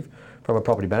perspective. From a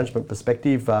property management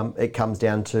perspective, it comes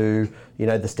down to, you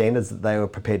know, the standards that they were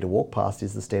prepared to walk past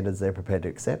is the standards they're prepared to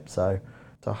accept. So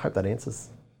I hope that answers.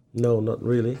 No, not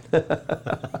really.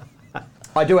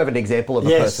 I do have an example of a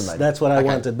person. Yes, that's what I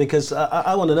wanted, because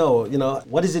I want to know, you know,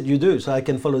 what is it you do so I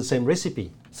can follow the same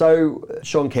recipe? So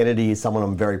Sean Kennedy is someone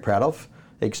I'm very proud of,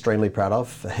 extremely proud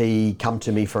of. He come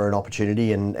to me for an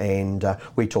opportunity, and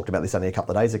we talked about this only a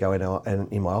couple of days ago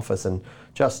in my office, and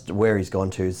just where he's gone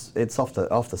to, it's off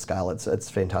the scale. It's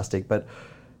fantastic. But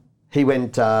he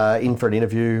went in for an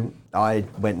interview. I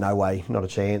went, no way, not a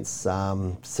chance.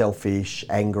 Selfish,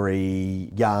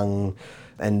 angry, young.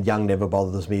 And young never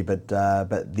bothers me, but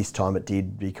this time it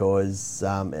did, because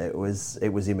it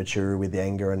was immature with the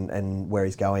anger and where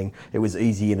he's going. It was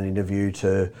easy in an interview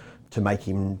to make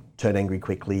him turn angry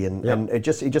quickly, and it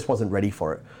just wasn't ready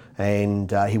for it.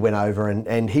 And he went over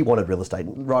and he wanted real estate,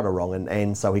 right or wrong,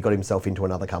 and so he got himself into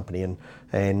another company,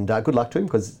 and good luck to him,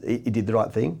 because he did the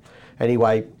right thing.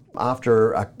 Anyway,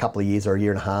 after a couple of years or a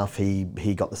year and a half, he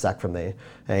got the sack from there,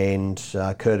 and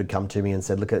Kurt had come to me and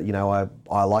said, look, you know,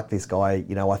 I like this guy,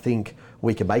 you know, I think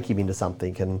we can make him into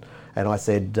something. And I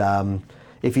said,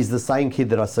 if he's the same kid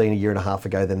that I seen a year and a half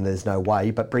ago, then there's no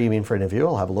way, but bring him in for an interview,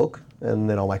 I'll have a look, and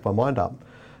then I'll make my mind up.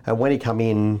 And when he come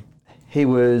in, he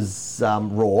was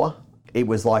raw. It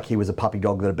was like he was a puppy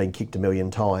dog that had been kicked a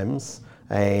million times,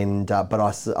 and but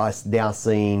I now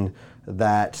seen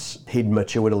that he'd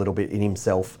matured a little bit in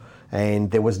himself, and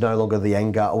there was no longer the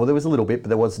anger, or there was a little bit, but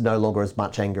there was no longer as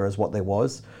much anger as what there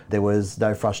was. There was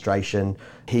no frustration.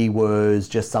 He was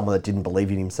just someone that didn't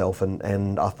believe in himself,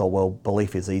 and I thought, well,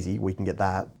 belief is easy. We can get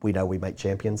that. We know we make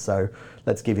champions, so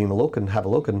let's give him a look and have a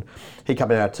look. And he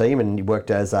came in our team, and he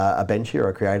worked as a benchie or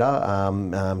a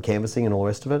creator, canvassing and all the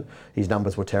rest of it. His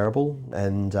numbers were terrible,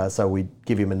 and so we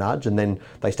give him a nudge, and then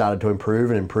they started to improve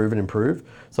and improve and improve.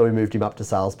 So we moved him up to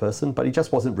salesperson, but he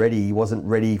just wasn't ready. He wasn't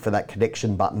ready for that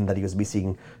connection button that he was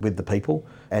missing with the people.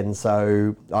 And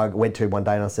so I went to him one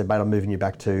day and I said, mate, I'm moving you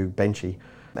back to benchy.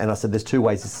 And I said, there's two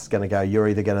ways this is going to go. You're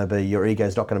either going to be, your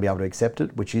ego's not going to be able to accept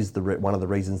it, which is one of the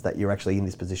reasons that you're actually in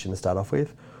this position to start off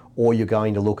with, or you're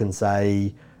going to look and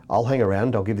say, I'll hang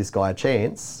around, I'll give this guy a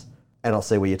chance, and I'll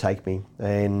see where you take me.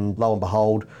 And lo and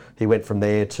behold, he went from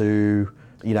there to,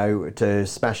 you know, to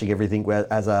smashing everything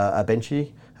as a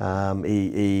benchy.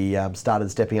 He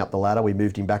started stepping up the ladder. We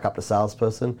moved him back up to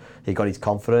salesperson. He got his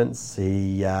confidence.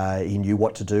 He knew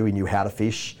what to do. He knew how to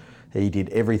fish. He did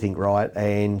everything right,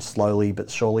 and slowly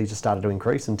but surely just started to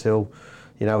increase until,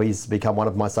 you know, he's become one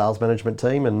of my sales management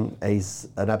team, and he's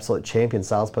an absolute champion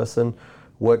salesperson.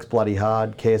 Works bloody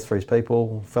hard, cares for his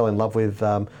people. Fell in love with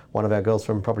one of our girls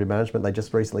from property management. They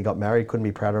just recently got married. Couldn't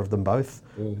be prouder of them both.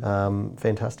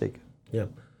 Fantastic. Yeah.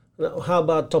 Now, how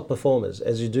about top performers?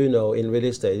 As you do know, in real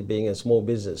estate, being a small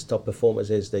business, top performers,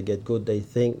 as they get good,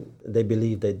 they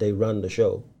believe that they run the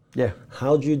show. Yeah.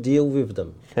 How do you deal with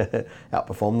them?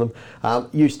 Outperform them.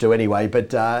 Used to anyway,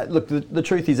 but look, the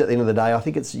truth is, at the end of the day, I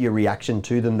think it's your reaction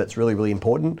to them that's really, really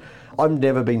important. I've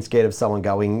never been scared of someone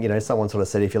going, you know, someone sort of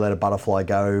said, if you let a butterfly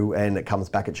go and it comes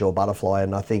back at your butterfly,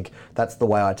 and I think that's the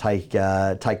way I take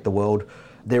the world.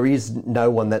 There is no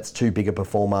one that's too big a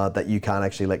performer that you can't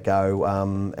actually let go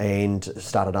and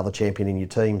start another champion in your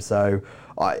team. So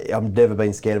I've never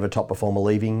been scared of a top performer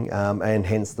leaving, and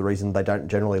hence the reason they don't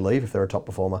generally leave if they're a top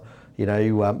performer. You know,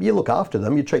 you look after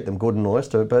them, you treat them good and all the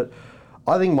rest of it, but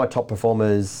I think my top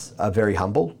performers are very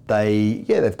humble.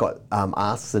 They've got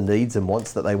asks and needs and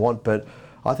wants that they want, but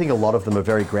I think a lot of them are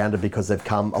very grounded because a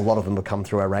lot of them have come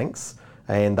through our ranks,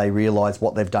 and they realise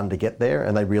what they've done to get there,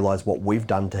 and they realise what we've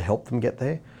done to help them get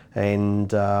there.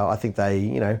 And I think they,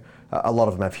 you know, a lot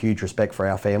of them have huge respect for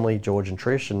our family, George and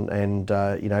Trish, and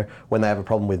you know, when they have a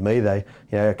problem with me, they,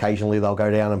 you know, occasionally they'll go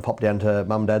down and pop down to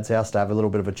mum and dad's house to have a little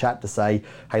bit of a chat to say,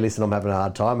 hey, listen, I'm having a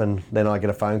hard time, and then I get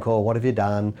a phone call, what have you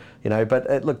done? You know,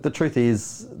 but look, the truth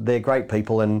is, they're great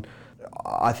people, and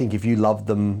I think if you love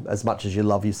them as much as you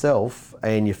love yourself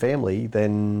and your family,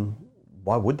 then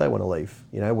why would they want to leave?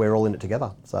 You know, we're all in it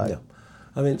together. So, yeah.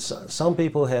 I mean, some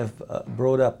people have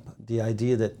brought up the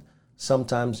idea that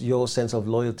sometimes your sense of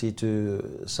loyalty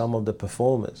to some of the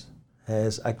performers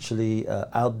has actually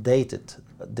outdated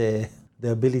their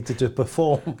ability to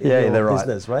perform in your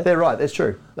business, right? They're right, that's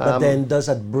true. But then does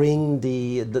that bring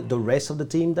the rest of the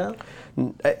team down?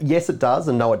 Yes, it does,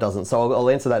 and no, it doesn't. So I'll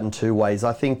answer that in two ways.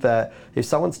 I think that if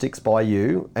someone sticks by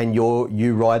you and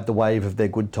you ride the wave of their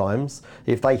good times,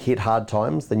 if they hit hard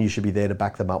times, then you should be there to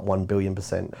back them up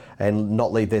 1,000,000,000% and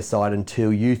not leave their side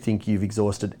until you think you've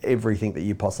exhausted everything that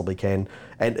you possibly can,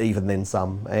 and even then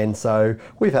some. And so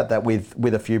we've had that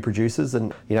with a few producers,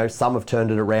 and some have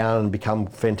turned it around and become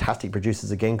fantastic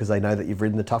producers again because they know that you've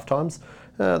ridden the tough times.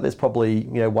 There's probably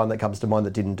one that comes to mind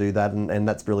that didn't do that, and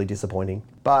that's really disappointing.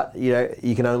 But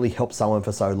you can only help someone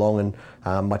for so long,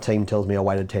 and my team tells me I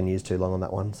waited 10 years too long on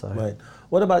that one. So right.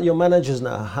 What about your managers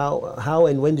now? How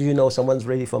and when do you know someone's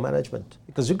ready for management?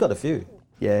 Because you've got a few.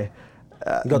 Yeah.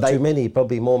 You've got too many,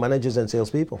 probably more managers than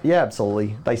salespeople. Yeah,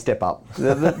 absolutely. They step up.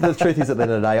 The truth is, at the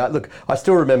end of the day, I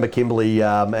still remember Kimberly,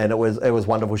 and it was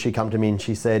wonderful. She come to me and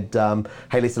she said,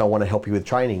 "Hey, listen, I want to help you with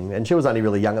training." And she was only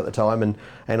really young at the time,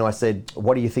 and I said,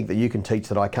 "What do you think that you can teach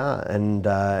that I can't?"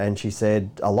 And she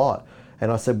said, "A lot."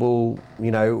 And I said, "Well,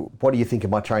 what do you think of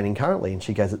my training currently?" And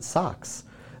she goes, "It sucks."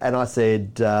 And I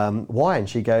said, "Why?" And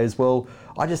she goes, "Well,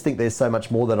 I just think there's so much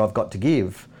more that I've got to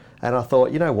give." And I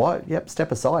thought, you know what? Yep,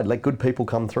 step aside. Let good people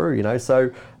come through.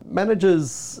 So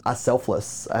managers are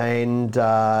selfless, and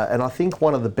I think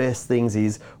one of the best things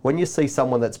is when you see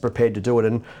someone that's prepared to do it.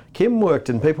 And Kim worked,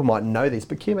 and people might know this,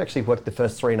 but Kim actually worked the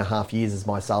first 3.5 years as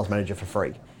my sales manager for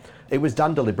free. It was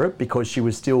done deliberate because she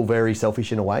was still very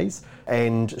selfish in a ways,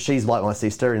 and she's like my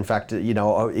sister. In fact,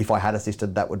 if I had a sister,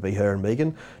 that would be her and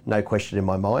Megan, no question in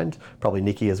my mind, probably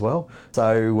Nikki as well.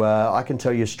 So I can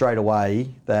tell you straight away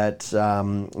that,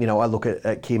 I look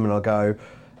at Kim and I go,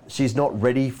 she's not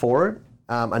ready for it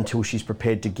until she's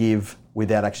prepared to give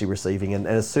without actually receiving. And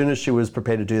as soon as she was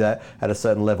prepared to do that at a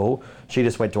certain level, she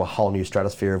just went to a whole new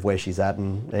stratosphere of where she's at.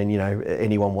 And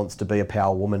anyone wants to be a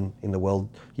power woman in the world,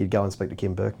 you'd go and speak to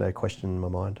Kim Burke, no question in my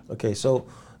mind. Okay, so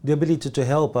the ability to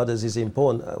help others is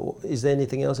important. Is there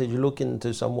anything else that you look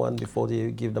into someone before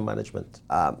you give them management?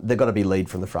 They've got to be lead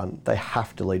from the front. They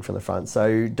have to lead from the front.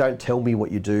 So don't tell me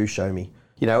what you do, show me.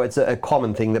 It's a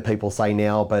common thing that people say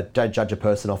now, but don't judge a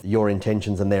person off your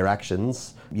intentions and their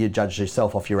actions. You judge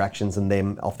yourself off your actions and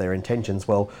them off their intentions.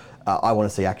 Well, I want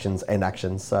to see actions and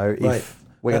actions. So if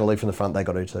we're going to lead from the front, they've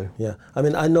got to too. Yeah. I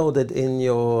mean, I know that in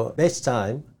your best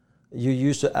time, you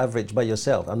used to average by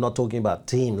yourself. I'm not talking about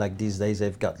team like these days.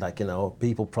 They've got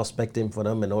people prospecting for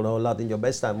them and all that. In your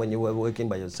best time, when you were working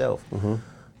by yourself,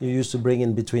 you used to bring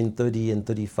in between 30 and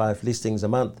 35 listings a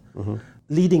month.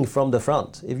 Leading from the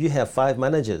front, if you have 5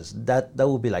 managers, that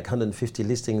would be like 150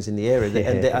 listings in the area,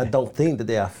 and I don't think that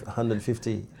there are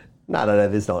 150. No,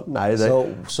 there's not. No.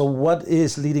 So what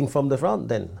is leading from the front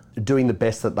then? Doing the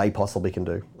best that they possibly can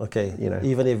do. Okay,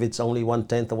 even if it's only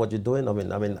 1/10 of what you're doing. I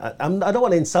don't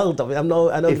want to insult them. I know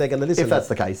they're going to listen. If that's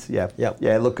the case, yeah.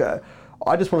 Look.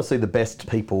 I just want to see the best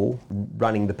people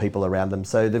running the people around them.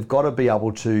 So they've got to be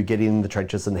able to get in the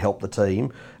trenches and help the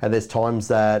team. And there's times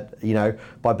that,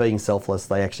 by being selfless,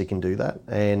 they actually can do that.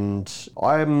 And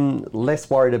I'm less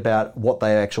worried about what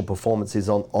their actual performance is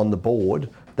on the board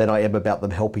than I am about them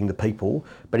helping the people.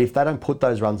 But if they don't put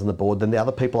those runs on the board, then the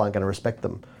other people aren't going to respect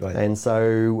them. Right. And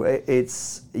so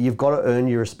you've got to earn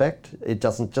your respect. It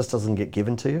doesn't get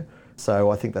given to you. So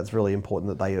I think that's really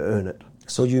important that they earn it.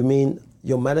 So you mean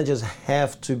your managers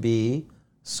have to be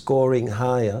scoring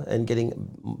higher and getting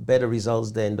better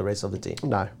results than the rest of the team?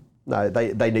 No,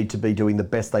 they need to be doing the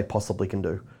best they possibly can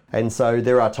do. And so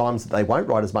there are times that they won't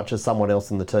ride as much as someone else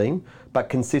in the team, but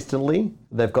consistently,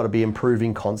 they've got to be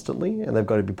improving constantly, and they've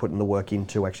got to be putting the work in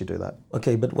to actually do that.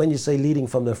 Okay, but when you say leading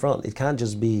from the front, it can't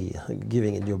just be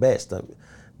giving it your best.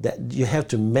 That you have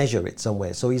to measure it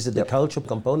somewhere. So is it the cultural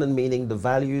component, meaning the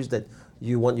values that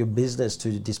you want your business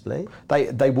to display?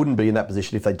 They wouldn't be in that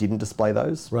position if they didn't display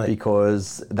those, right,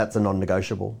 because that's a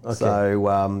non-negotiable. Okay.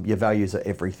 So your values are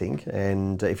everything,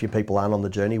 and if your people aren't on the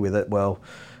journey with it, well,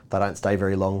 they don't stay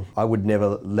very long. I would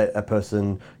never let a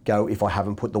person go if I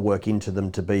haven't put the work into them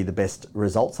to be the best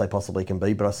results they possibly can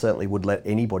be, but I certainly would let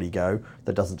anybody go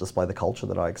that doesn't display the culture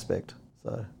that I expect.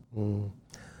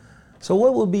 So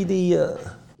what would be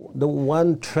the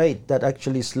one trait that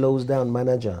actually slows down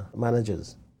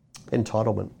managers?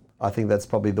 Entitlement. I think that's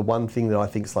probably the one thing that I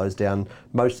think slows down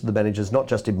most of the managers, not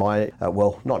just in my,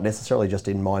 not necessarily just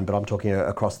in mine, but I'm talking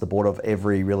across the board of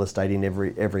every real estate in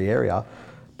every area.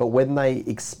 But when they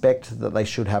expect that they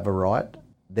should have a right,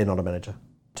 they're not a manager.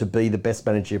 To be the best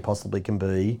manager you possibly can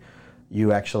be,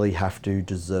 you actually have to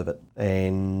deserve it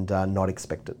and not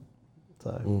expect it.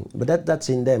 But that's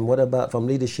in them. What about from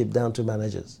leadership down to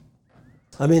managers?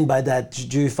 I mean by that,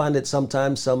 do you find that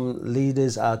sometimes some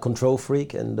leaders are control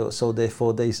freak, and so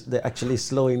therefore they're actually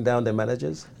slowing down their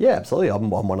managers? Yeah, absolutely. I'm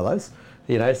one of those.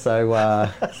 So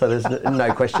there's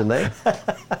no question there.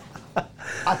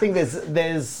 I think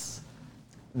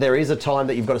there is a time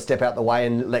that you've got to step out the way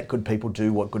and let good people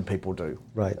do what good people do.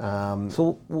 Right.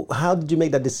 So how did you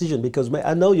make that decision? Because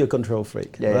I know you're a control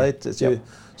freak, right?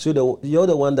 So you're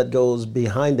the one that goes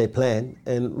behind their plan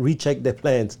and recheck their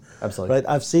plans. Absolutely. Right.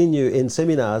 I've seen you in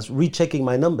seminars rechecking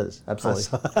my numbers.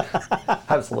 Absolutely.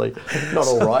 Absolutely. Not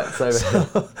all right.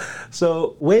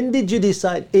 So when did you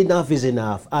decide enough is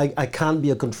enough? I can't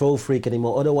be a control freak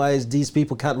anymore. Otherwise, these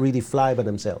people can't really fly by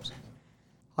themselves.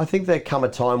 I think there come a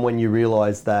time when you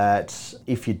realise that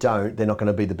if you don't, they're not going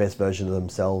to be the best version of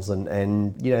themselves.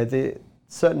 And you know,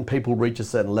 certain people reach a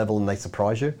certain level and they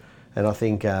surprise you. And I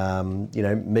think, you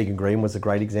know, Megan Green was a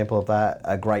great example of that,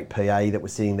 a great PA that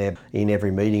was sitting there in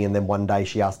every meeting. And then one day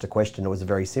she asked a question. It was a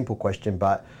very simple question,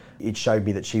 but it showed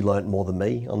me that she learnt more than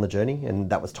me on the journey. And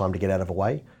that was time to get out of her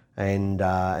way. And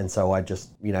so I just,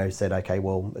 you know, said, okay,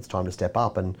 well, it's time to step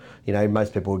up. And, you know,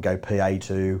 most people would go PA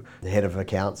to the head of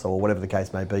accounts or whatever the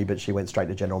case may be, but she went straight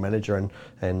to general manager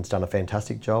and done a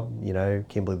fantastic job. You know,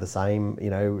 Kimberly the same, you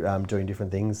know, doing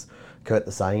different things. Kurt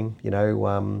the same, you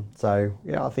know. So,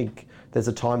 yeah, I think there's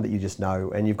a time that you just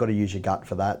know and you've got to use your gut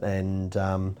for that. And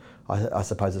I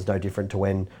suppose it's no different to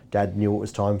when Dad knew it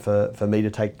was time for me to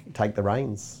take the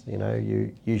reins. You know,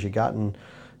 you use your gut and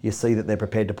you see that they're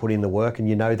prepared to put in the work, and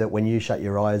you know that when you shut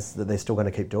your eyes that they're still going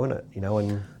to keep doing it, you know.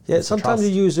 And yeah, sometimes you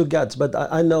use your guts, but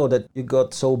I know that you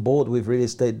got so bored with real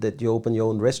estate that you opened your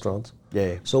own restaurant.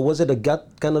 Yeah. So was it a gut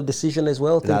kind of decision as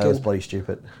well? No, it was bloody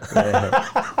stupid.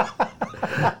 Yeah.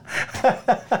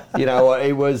 You know,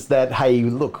 it was that, hey,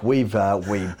 look, we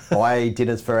buy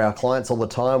dinners for our clients all the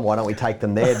time. Why don't we take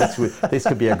them there? This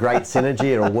could be a great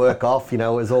synergy. It'll work off. You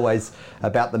know, it was always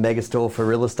about the megastore for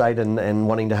real estate and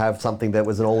wanting to have something that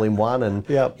was an all-in-one. And,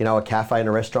 you know, a cafe and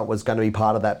a restaurant was going to be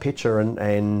part of that picture.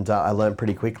 And I learned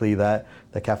pretty quickly that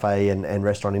the cafe and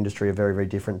restaurant industry are very, very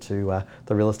different to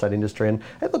the real estate industry. And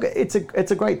look, it's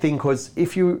a great thing, because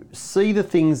if you see the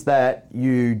things that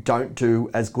you don't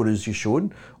do as good as you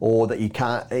should, or that you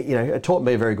can't, you know, it taught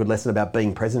me a very good lesson about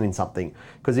being present in something.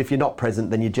 Because if you're not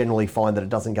present, then you generally find that it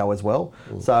doesn't go as well.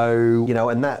 So, you know,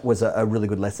 and that was a really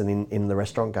good lesson in the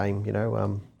restaurant game, you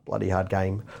know, bloody hard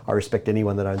game. I respect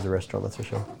anyone that owns a restaurant, that's for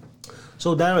sure.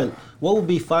 So Darren, what would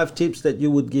be 5 tips that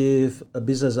you would give a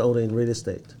business owner in real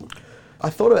estate? I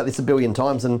thought about this a billion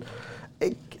times, and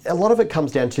a lot of it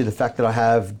comes down to the fact that I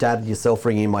have Dad and yourself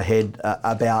ringing in my head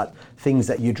about things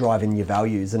that you drive in your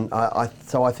values. And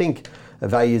so I think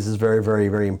values is very, very,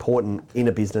 very important in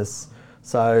a business.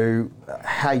 So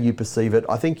how you perceive it,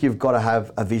 I think you've got to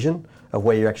have a vision of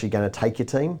where you're actually going to take your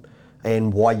team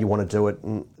and why you want to do it.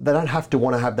 And they don't have to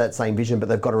want to have that same vision, but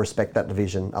they've got to respect that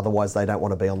vision. Otherwise, they don't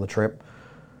want to be on the trip.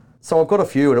 So I've got a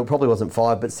few, and it probably wasn't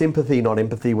 5, but sympathy, not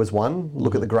empathy, was one.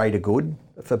 Look at the greater good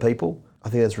for people. I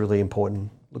think that's really important.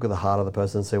 Look at the heart of the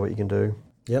person and see what you can do.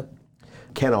 Yep.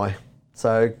 Can I?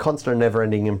 So constant and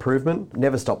never-ending improvement.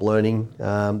 Never stop learning.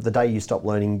 The day you stop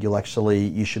learning,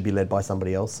 you should be led by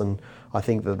somebody else. And I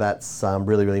think that's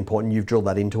really, really important. You've drilled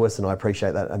that into us, and I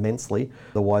appreciate that immensely.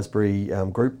 The Wisebury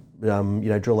group, you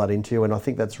know, drill that into you, and I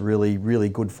think that's really, really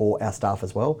good for our staff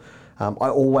as well. I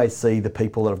always see the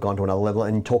people that have gone to another level,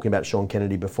 and talking about Sean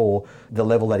Kennedy before, the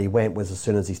level that he went was as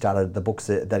soon as he started the books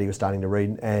that he was starting to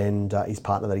read, and his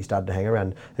partner that he started to hang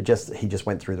around, he just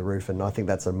went through the roof, and I think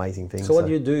that's an amazing thing. So what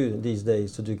do you do these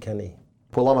days to do Kenny?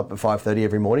 Well, I'm up at 5:30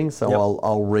 every morning, so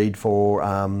I'll read for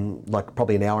like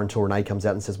probably an hour until Renee comes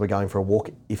out and says we're going for a walk.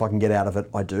 If I can get out of it,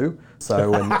 I do.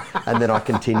 So and then I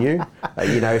continue.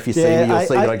 You know, if you see me, you'll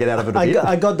see that I get out of it a bit.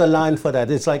 I got the line for that.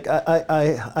 It's like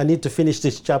I need to finish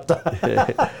this chapter.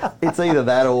 It's either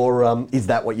that or is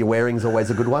that what you're wearing is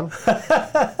always a good one.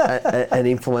 An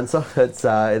influencer.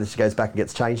 She goes back and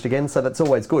gets changed again, so that's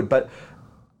always good. But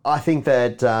I think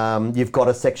that you've got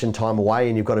to section time away,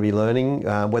 and you've got to be learning,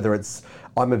 whether it's,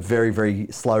 I'm a very, very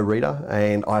slow reader,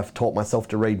 and I've taught myself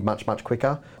to read much, much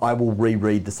quicker. I will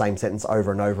reread the same sentence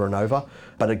over and over and over,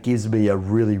 but it gives me a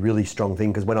really, really strong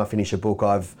thing, because when I finish a book,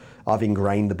 I've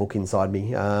ingrained the book inside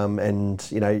me. And,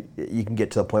 you know, you can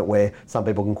get to the point where some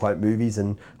people can quote movies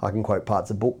and I can quote parts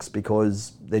of books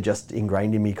because they're just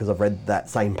ingrained in me because I've read that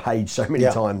same page so many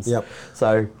times. Yep.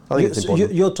 So I think it's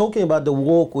important. You're talking about the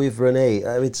walk with Renee.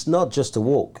 It's not just a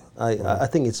walk. I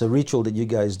think it's a ritual that you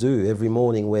guys do every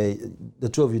morning where the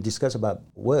two of you discuss about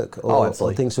work or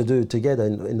things to do together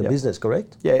in the business,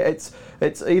 correct? Yeah, it's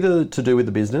either to do with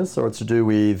the business or it's to do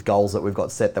with goals that we've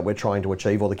got set that we're trying to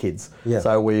achieve, or the kids. Yeah.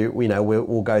 So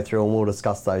we'll go through and we'll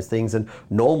discuss those things. And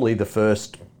normally the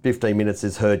first 15 minutes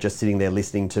is her just sitting there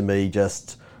listening to me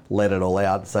just let it all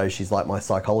out. So she's like my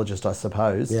psychologist, I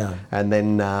suppose. Yeah. And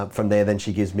then from there, then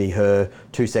she gives me her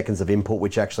 2 seconds of input,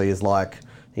 which actually is like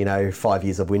 5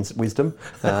 years of wisdom.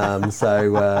 And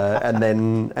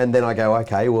then I go,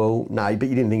 okay, well, no, but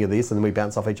you didn't think of this, and then we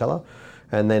bounce off each other.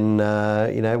 And then,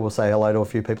 we'll say hello to a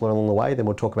few people along the way, then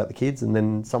we'll talk about the kids and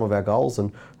then some of our goals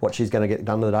and what she's going to get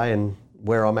done today and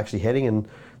where I'm actually heading, and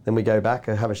then we go back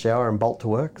and have a shower and bolt to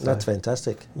work. So. That's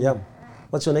fantastic. Yeah.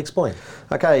 What's your next point?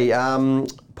 Okay,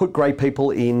 put great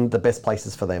people in the best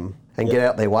places for them and get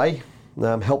out their way.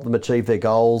 Help them achieve their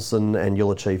goals and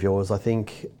you'll achieve yours. I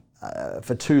think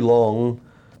for too long,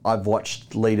 I've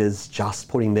watched leaders just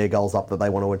putting their goals up that they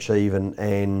want to achieve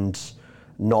and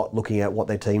not looking at what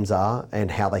their teams are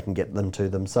and how they can get them to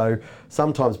them. So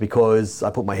sometimes because I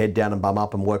put my head down and bum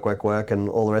up and work and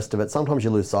all the rest of it, sometimes you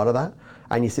lose sight of that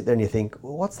and you sit there and you think,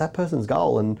 well, what's that person's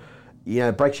goal? And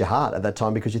it breaks your heart at that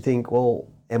time because you think, well,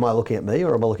 am I looking at me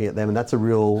or am I looking at them? And that's a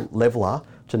real leveler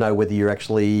to know whether you're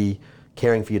actually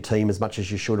caring for your team as much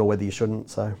as you should or whether you shouldn't.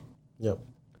 So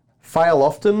fail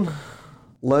often,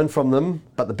 learn from them,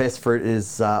 but the best fruit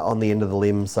is on the end of the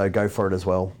limb, so go for it as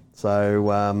well.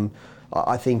 So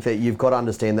I think that you've got to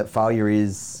understand that failure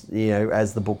is,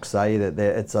 as the books say, that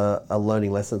it's a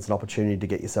learning lesson, it's an opportunity to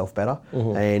get yourself better.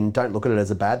 And don't look at it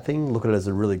as a bad thing, look at it as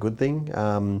a really good thing.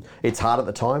 It's hard at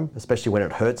the time, especially when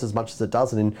it hurts as much as it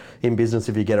does. And in business,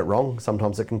 if you get it wrong,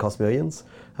 sometimes it can cost millions.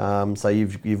 So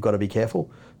you've got to be careful.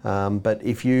 But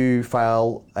if you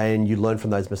fail and you learn from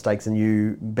those mistakes and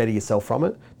you better yourself from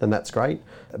it, then that's great.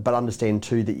 But understand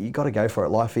too that you've got to go for it.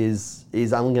 Life is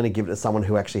only going to give it to someone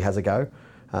who actually has a go.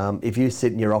 If you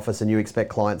sit in your office and you expect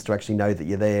clients to actually know that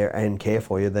you're there and care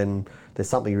for you, then there's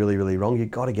something really, really wrong.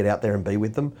 You've got to get out there and be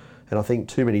with them. And I think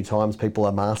too many times people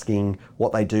are masking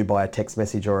what they do by a text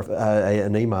message or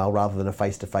an email rather than a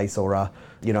face-to-face or a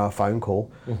phone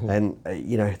call. And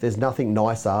there's nothing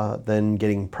nicer than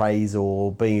getting praise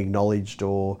or being acknowledged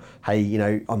or,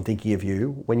 hey, I'm thinking of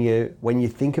you. When you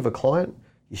think of a client,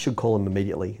 you should call them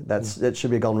immediately. That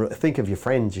should be a golden rule. Think of your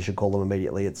friends, you should call them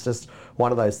immediately. It's just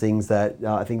one of those things that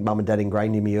I think mum and dad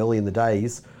ingrained in me early in the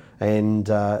days, and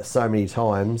so many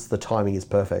times the timing is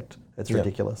perfect. It's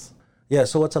ridiculous. Yeah,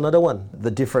 so what's another one?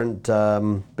 The difference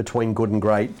between good and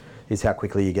great is how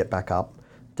quickly you get back up.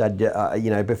 Dad,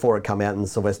 before it come out in the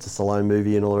Sylvester Stallone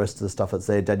movie and all the rest of the stuff that's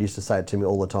there, Dad used to say it to me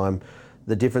all the time.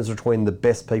 The difference between the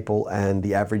best people and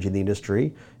the average in the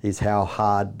industry is how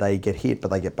hard they get hit, but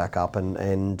they get back up.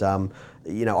 And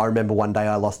I remember one day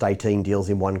I lost 18 deals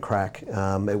in one crack.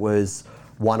 It was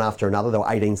one after another. There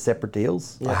were 18 separate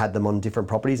deals. I had them on different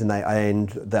properties, and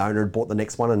the owner had bought the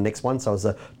next one and the next one, so it was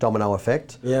a domino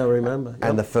effect. Yeah, I remember. Yep.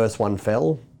 And the first one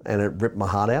fell, and it ripped my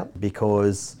heart out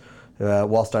because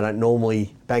whilst I don't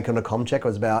normally bank on a comm check, it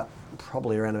was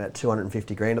probably around about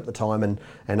 250 grand at the time, and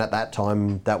at that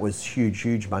time that was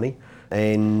huge money.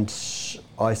 And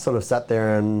I sort of sat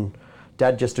there, and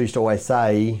Dad just used to always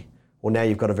say, well, now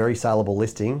you've got a very saleable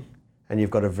listing and you've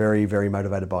got a very, very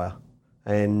motivated buyer.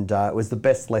 And it was the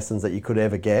best lessons that you could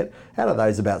ever get. Out of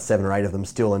those, about 7 or 8 of them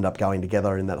still end up going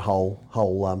together in that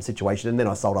whole situation. And then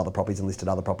I sold other properties and listed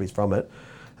other properties from it.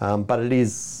 But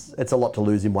it's a lot to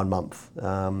lose in 1 month.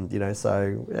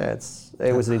 So yeah,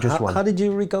 it was an interesting one. How did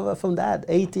you recover from that?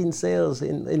 18 sales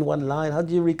in one line. How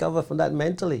did you recover from that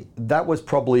mentally? That was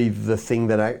probably the thing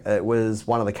that it was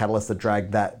one of the catalysts that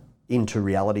dragged that into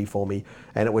reality for me.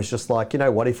 And it was just like,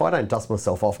 what, if I don't dust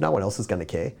myself off, no one else is going to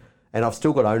care. And I've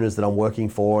still got owners that I'm working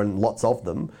for, and lots of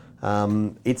them.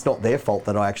 It's not their fault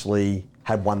that I actually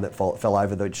had one that fell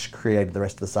over, which created the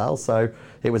rest of the sales. So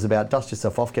it was about dust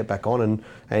yourself off, get back on,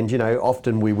 and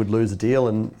often we would lose a deal,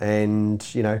 and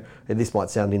this might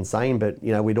sound insane, but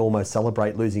we'd almost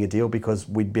celebrate losing a deal because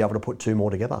we'd be able to put 2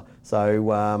 more together.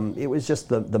 So it was just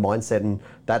the mindset, and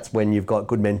that's when you've got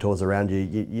good mentors around you.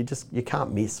 You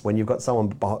can't miss when you've got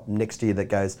someone next to you that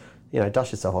goes,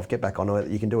 dust yourself off, get back on it,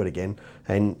 you can do it again.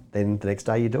 And then the next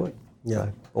day you do it. Yeah.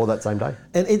 So, or that same day.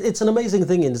 And it's an amazing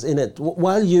thing in it.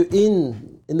 While you're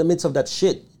in the midst of that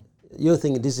shit, you're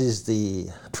thinking, this is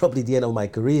probably the end of my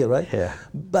career, right? Yeah.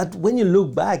 But when you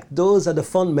look back, those are the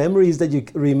fun memories that you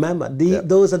remember.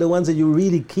 Those are the ones that you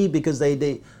really keep because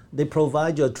they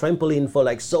provide you a trampoline for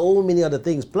like so many other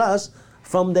things. Plus,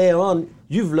 from there on,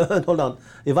 you've learned, hold on,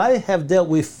 if I have dealt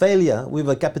with failure with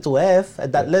a capital F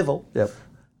at that level,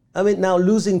 I mean, now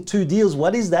losing 2 deals,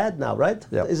 what is that now, right?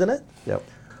 Isn't it? Yep.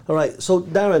 All right, so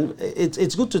Darren,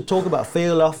 it's good to talk about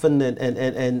fail often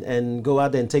and go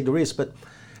out there and take the risk, but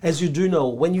as you do know,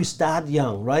 when you start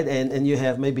young, right, and you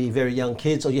have maybe very young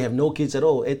kids or you have no kids at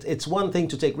all, it's one thing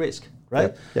to take risk,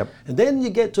 right? Yep. And then you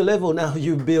get to a level now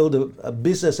you build a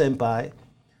business empire.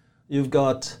 You've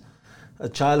got a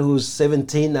child who's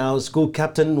 17 now, school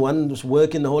captain, one who's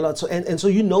working a whole lot, so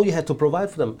you have to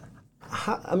provide for them.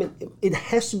 It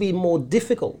has to be more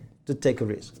difficult to take a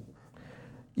risk?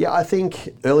 Yeah, I think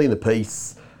early in the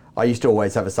piece, I used to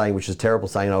always have a saying, which is a terrible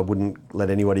saying, I wouldn't let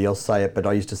anybody else say it, but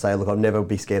I used to say, look, I'll never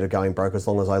be scared of going broke as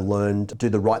long as I learn to do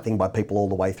the right thing by people all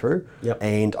the way through. Yep.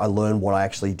 And I learn what I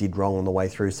actually did wrong on the way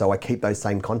through. So I keep those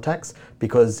same contacts,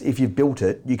 because if you've built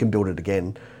it, you can build it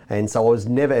again. And so I was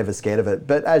never ever scared of it.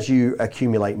 But as you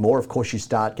accumulate more, of course, you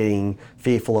start getting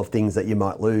fearful of things that you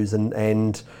might lose.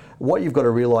 And what you've got to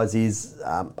realise is,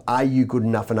 are you good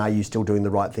enough, and are you still doing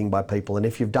the right thing by people? And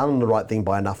if you've done the right thing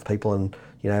by enough people, and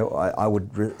I would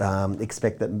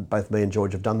expect that both me and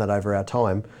George have done that over our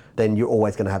time, then you're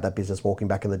always going to have that business walking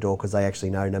back in the door, because they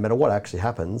actually know, no matter what actually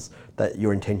happens, that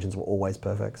your intentions were always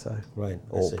perfect. So, right,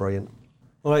 all brilliant.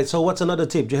 All right, so what's another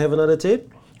tip? Do you have another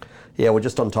tip? Yeah, well,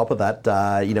 just on top of that,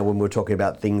 when we were talking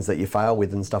about things that you fail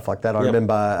with and stuff like that, I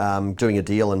remember doing a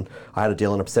deal, and I had a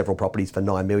deal on several properties for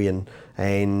 $9 million,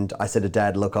 and I said to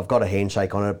Dad, look, I've got a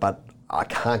handshake on it, but I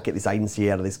can't get this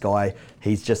agency out of this guy.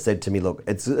 He's just said to me, look,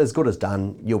 it's as good as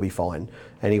done, you'll be fine.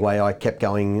 Anyway, I kept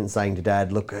going and saying to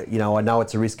Dad, look, I know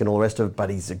it's a risk and all the rest of it, but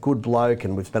he's a good bloke,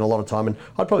 and we've spent a lot of time, and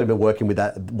I'd probably been working with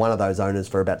one of those owners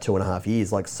for about 2.5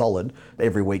 years, like solid,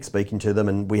 every week speaking to them,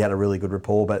 and we had a really good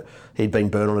rapport. But he'd been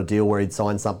burnt on a deal where he'd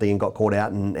signed something and got caught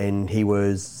out, and he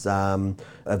was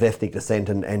of ethnic descent,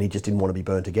 and he just didn't want to be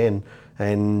burnt again.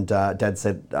 And Dad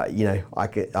said,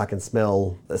 I can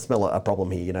smell a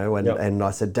problem here, and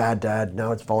I said, Dad,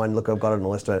 no, it's fine. Look, I've got it and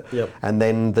all the rest of it. Yep. And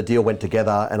then the deal went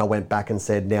together, and I went back and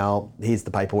said, now here's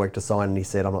the paperwork to sign. And he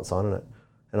said, I'm not signing it.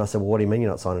 And I said, well, what do you mean you're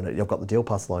not signing it? You've got the deal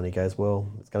plus line. He goes,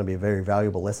 well, it's going to be a very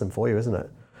valuable lesson for you, isn't it?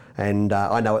 And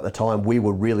I know at the time we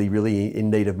were really, really in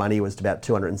need of money. It was about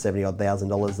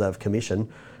 $270,000 of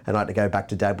commission, and I had to go back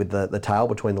to Dad with the tail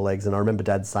between the legs. And I remember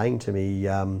Dad saying to me,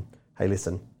 hey,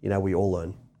 listen, we all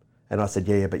learn. And I said,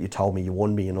 yeah, but you told me, you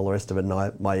warned me and all the rest of it,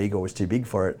 and my ego was too big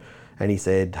for it. And he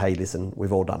said, hey, listen,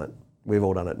 we've all done it. We've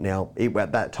all done it. Now,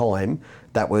 at that time,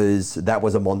 that was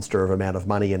a monster of amount of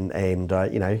money, and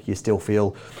you still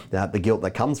feel the guilt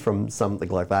that comes from something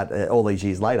like that all these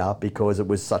years later, because it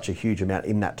was such a huge amount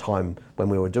in that time when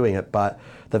we were doing it. But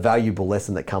the valuable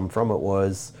lesson that come from it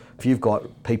was, if you've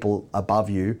got people above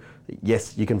you,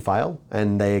 yes, you can fail,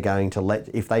 and they're going to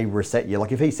if they reset you,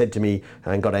 like if he said to me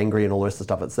and got angry and all the rest of the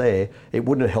stuff that's there, it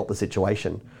wouldn't have helped the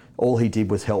situation. All he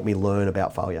did was help me learn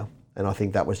about failure. And I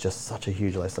think that was just such a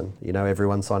huge lesson.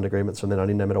 Everyone signed agreements from then on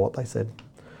in, no matter what they said.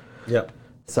 Yeah.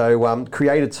 So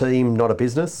create a team, not a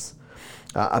business.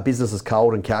 A business is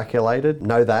cold and calculated.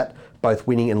 Know that both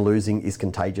winning and losing is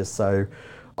contagious. So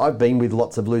I've been with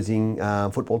lots of losing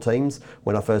football teams.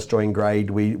 When I first joined Grade,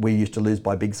 we used to lose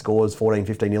by big scores, 14,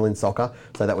 15-0 in soccer.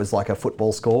 So that was like a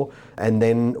football score. And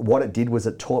then what it did was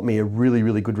it taught me a really,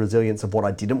 really good resilience of what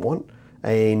I didn't want.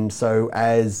 And so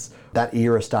as that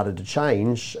era started to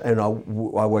change, and I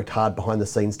worked hard behind the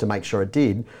scenes to make sure it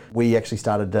did, we actually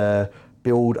started to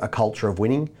build a culture of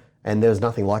winning. And there's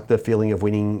nothing like the feeling of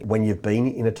winning when you've been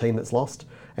in a team that's lost.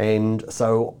 And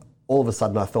so all of a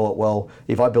sudden I thought, well,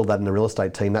 if I build that in a real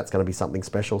estate team, that's going to be something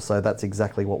special. So that's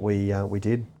exactly what we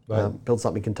did, right. Build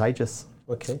something contagious.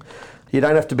 Okay. You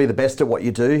don't have to be the best at what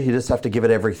you do. You just have to give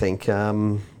it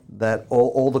everything. That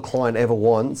all the client ever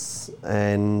wants,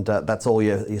 and that's all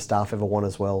your staff ever want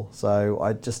as well. So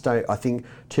I think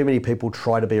too many people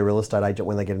try to be a real estate agent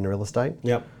when they get into real estate.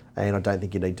 Yep. And I don't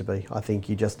think you need to be. I think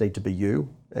you just need to be you.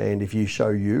 And if you show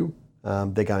you,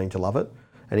 they're going to love it.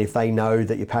 And if they know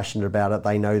that you're passionate about it,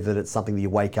 they know that it's something that you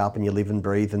wake up and you live and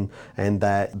breathe, and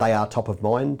that they are top of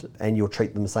mind, and you'll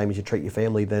treat them the same as you treat your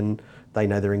family, then they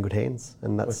know they're in good hands.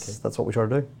 And that's what we try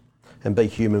to do. And be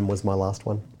human was my last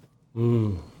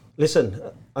one. Listen,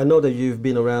 I know that you've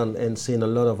been around and seen a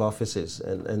lot of offices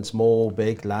and small,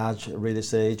 big, large real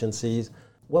estate agencies.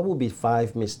 What would be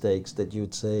 5 mistakes that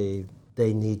you'd say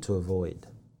they need to avoid?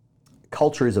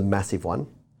 Culture is a massive one.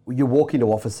 You walk into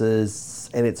offices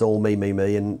and it's all me,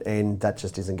 and that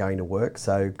just isn't going to work.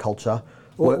 So culture.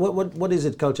 What is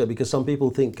it, culture? Because some people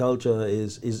think culture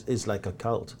is like a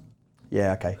cult.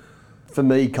 Yeah, okay. For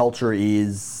me, culture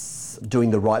is doing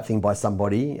the right thing by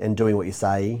somebody and doing what you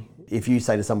say. If you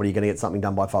say to somebody you're going to get something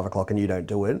done by 5 o'clock and you don't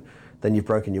do it, then you've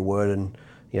broken your word. And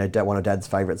one of Dad's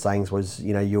favourite sayings was,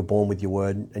 you're born with your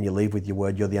word and you leave with your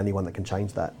word. You're the only one that can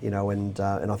change that. And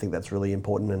I think that's really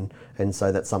important. And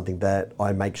so that's something that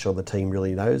I make sure the team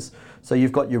really knows. So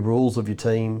you've got your rules of your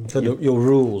team. So your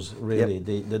rules, really,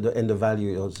 yep. and the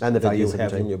values that you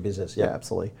have in your business. Yep. Yeah,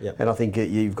 absolutely. Yep. And I think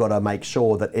you've got to make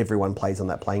sure that everyone plays on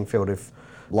that playing field. If,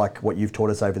 like what you've taught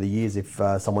us over the years, if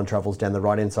someone travels down the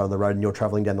right-hand side of the road and you're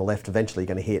travelling down the left, eventually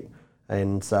you're going to hit.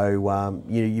 And so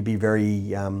you be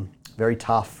very, very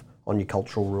tough on your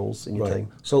cultural rules in your team.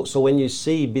 So when you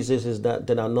see businesses that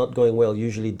are not going well,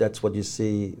 usually that's what you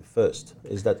see first,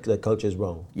 is that the culture is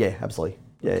wrong. Yeah, absolutely.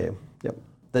 Yeah. Yep.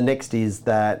 The next is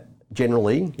that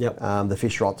generally the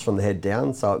fish rots from the head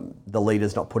down, so the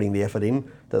leader's not putting the effort in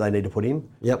that they need to put in.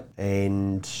 Yep.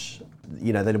 And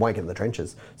they won't get in the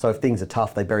trenches. So if things are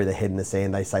tough, they bury their head in the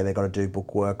sand. They say they've got to do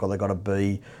book work, or they've got to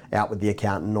be out with the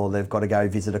accountant, or they've got to go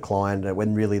visit a client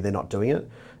when really they're not doing it.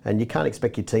 And you can't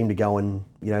expect your team to go and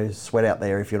sweat out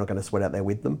there if you're not going to sweat out there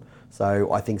with them.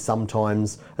 So I think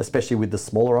sometimes, especially with the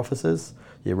smaller offices,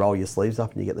 you roll your sleeves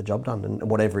up and you get the job done. And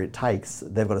whatever it takes,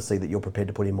 they've got to see that you're prepared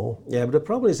to put in more. Yeah, but the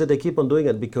problem is that they keep on doing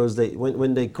it because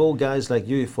when they call guys like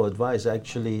you for advice,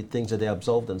 actually things that they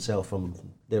absolve themselves from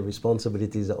their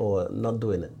responsibilities or not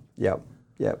doing it. Yep.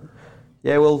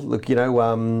 Yeah, well, look,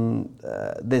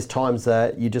 there's times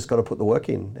that you just got to put the work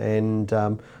in.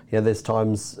 And, there's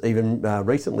times even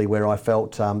recently where I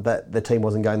felt that the team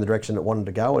wasn't going the direction it wanted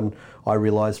to go. And I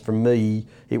realised for me,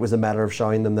 it was a matter of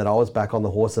showing them that I was back on the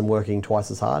horse and working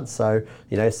twice as hard. So,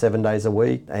 7 days a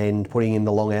week and putting in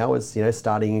the long hours,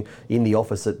 starting in the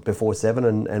office before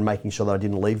 7 and making sure that I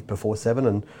didn't leave before 7.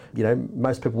 And,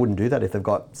 most people wouldn't do that if they've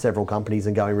got several companies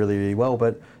and going really, really well.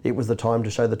 But it was the time to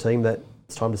show the team that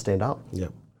it's time to stand up. Yeah.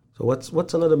 So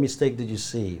what's another mistake that you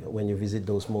see when you visit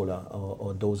those smaller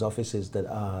or those offices that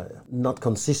are not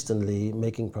consistently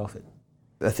making profit?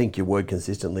 I think your word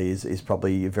consistently is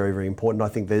probably very, very important. I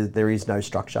think there is no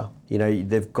structure.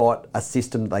 They've got a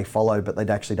system that they follow, but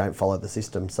they actually don't follow the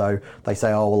system. So they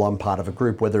say, oh, well, I'm part of a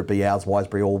group, whether it be ours,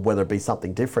 Wiseberry, or whether it be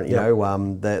something different.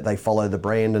 They follow the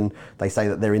brand and they say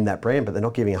that they're in that brand, but they're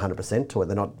not giving 100% to it.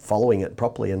 They're not following it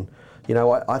properly. And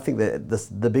I think that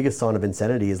the biggest sign of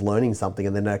insanity is learning something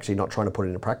and then actually not trying to put it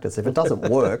into practice. If it doesn't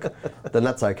work, then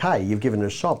that's okay. You've given it a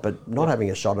shot, but not having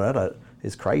a shot at it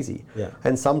is crazy. Yeah.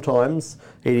 And sometimes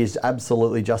it is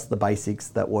absolutely just the basics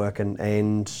that work.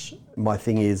 And my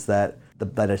thing is that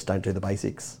they just don't do the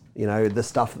basics. The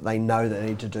stuff that they know they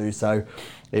need to do. So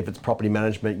if it's property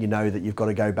management, that you've got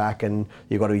to go back and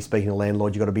you've got to be speaking to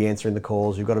landlords, you've got to be answering the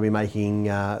calls, you've got to be making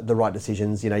the right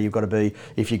decisions. You've got to be,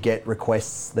 if you get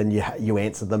requests, then you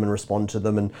answer them and respond to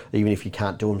them. And even if you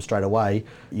can't do them straight away,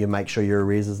 you make sure your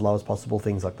arrears as low as possible,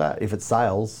 things like that. If it's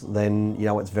sales, then,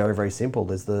 it's very, very simple.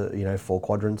 There's the, 4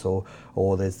 quadrants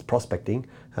or there's the prospecting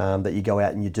that you go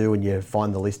out and you do, and you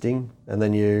find the listing and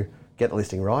then you get the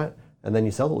listing right. And then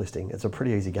you sell the listing. It's a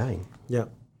pretty easy game. Yeah.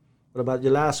 What about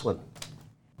your last one?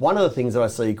 One of the things that I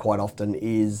see quite often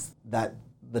is that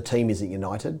the team isn't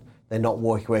united. They're not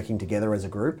working together as a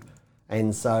group.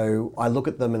 And so I look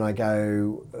at them and I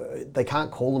go, they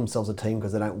can't call themselves a team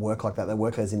because they don't work like that. They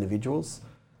work as individuals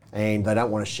and they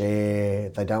don't want to share.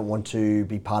 They don't want to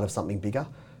be part of something bigger.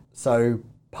 So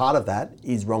part of that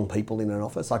is wrong people in an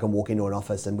office. I can walk into an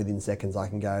office and within seconds I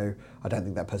can go, I don't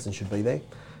think that person should be there.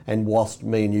 And whilst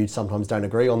me and you sometimes don't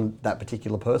agree on that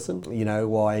particular person,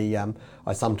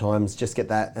 I sometimes just get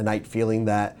that innate feeling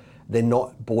that they're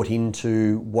not bought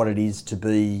into what it is to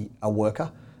be a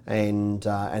worker. And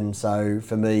so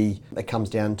for me, it comes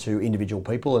down to individual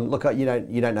people. And look, you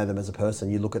don't know them as a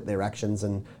person. You look at their actions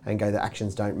and go, the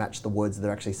actions don't match the words that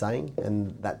they're actually saying.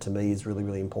 And that to me is really,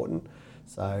 really important.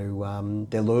 So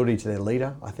their loyalty to their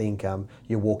leader, I think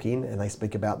you walk in and they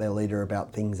speak about their leader,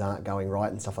 about things aren't going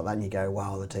right and stuff like that, and you go,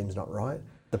 wow, the team's not right.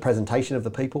 The presentation of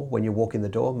the people when you walk in the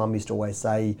door, Mum used to always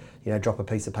say, drop a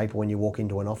piece of paper when you walk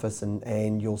into an office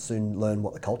and you'll soon learn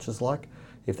what the culture's like.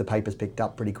 If the paper's picked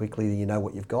up pretty quickly, you know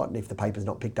what you've got. And if the paper's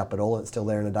not picked up at all and it's still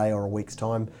there in a day or a week's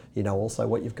time, you know also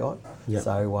what you've got. Yeah.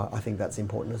 So I think that's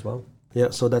important as well.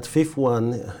 Yeah, so that fifth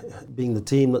one, being the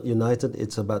team not united,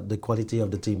 it's about the quality of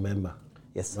the team member.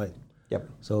 Yes. Right. Yep.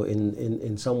 So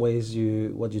in some ways,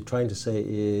 what you're trying to say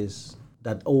is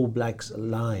that All Blacks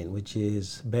line, which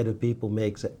is better people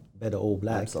makes better All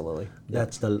Black. Absolutely.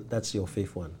 That's your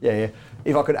fifth one. Yeah.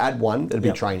 If I could add one, it'd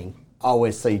be training. I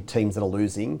always see teams that are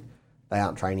losing, they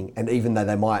aren't training, and even though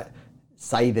they might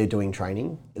say they're doing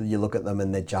training, you look at them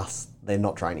and they're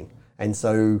not training. And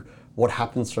so what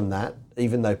happens from that,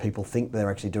 even though people think they're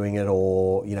actually doing it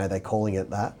or they're calling it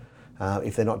that.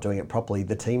 If they're not doing it properly,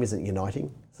 the team isn't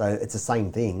uniting. So it's the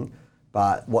same thing,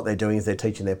 but what they're doing is they're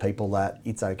teaching their people that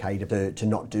it's okay to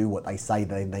not do what they say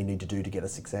they need to do to get a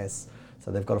success.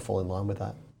 So they've got to fall in line with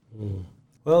that. Mm.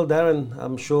 Well, Darren,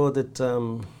 I'm sure that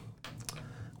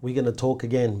we're going to talk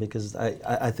again because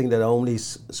I think that I'm only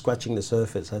scratching the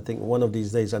surface. I think one of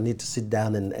these days I need to sit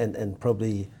down and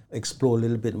probably explore a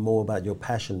little bit more about your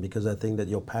passion, because I think that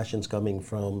your passion's coming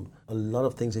from a lot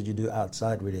of things that you do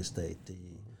outside real estate.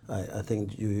 I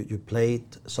think you played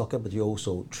soccer, but you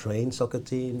also train soccer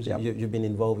teams. Yep. You've been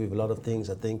involved with a lot of things.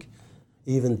 I think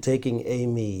even taking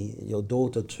Amy, your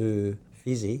daughter, to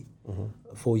Fiji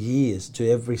for years, to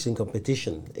every single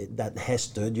competition, that has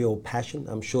stirred your passion.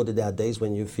 I'm sure that there are days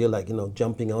when you feel like,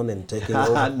 jumping on and taking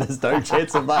over. There's no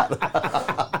chance of that.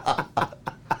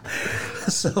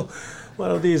 So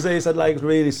one of these days I'd like to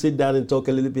really sit down and talk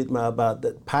a little bit more about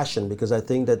that passion, because I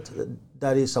think that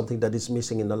that is something that is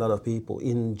missing in a lot of people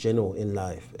in general in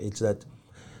life. It's that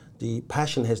the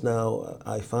passion has now,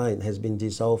 I find, has been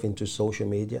dissolved into social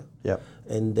media. Yep.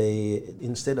 And they,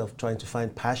 instead of trying to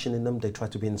find passion in them, they try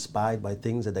to be inspired by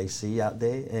things that they see out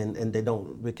there, and they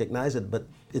don't recognize it. But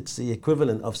it's the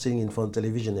equivalent of sitting in front of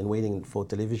television and waiting for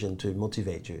television to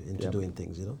motivate you into doing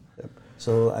things, Yep.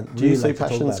 So I'd do you really see like to talk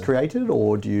passion as about it. created,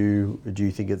 or do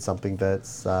you think it's something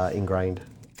that's ingrained?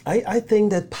 I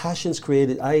think that passion's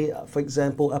created. For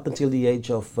example, up until the age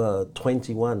of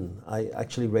 21, I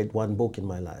actually read one book in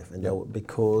my life, and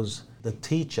because the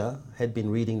teacher had been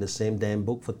reading the same damn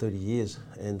book for 30 years,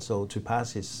 and so to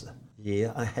pass his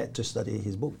year, I had to study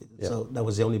his book. So that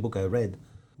was the only book I read.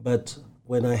 But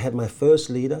when I had my first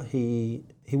leader, he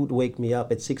would wake me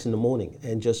up at 6 a.m.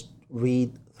 and just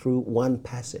read through one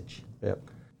passage. Yep.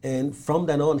 And from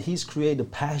then on, he's created a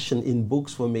passion in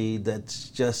books for me that's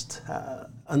just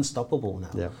unstoppable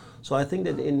now. Yeah. So I think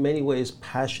that in many ways,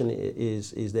 passion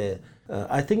is there.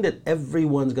 I think that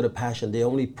everyone's got a passion. The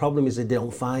only problem is that they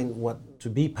don't find what to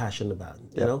be passionate about,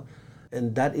 you know?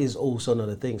 And that is also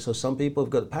another thing. So some people have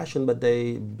got a passion, but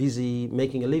they're busy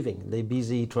making a living. They're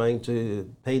busy trying to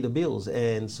pay the bills.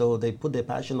 And so they put their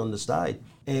passion on the side,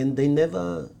 and they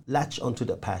never latch onto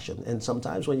the passion. And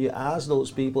sometimes when you ask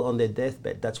those people on their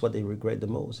deathbed, that's what they regret the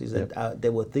most, is that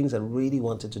there were things I really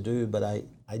wanted to do, but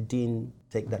I didn't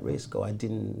take that risk, or I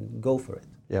didn't go for it,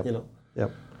 you know?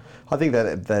 Yep. I think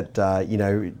that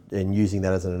and using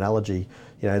that as an analogy,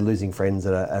 losing friends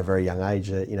at a very young age.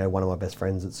 One of my best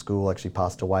friends at school actually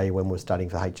passed away when we were studying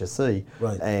for HSC,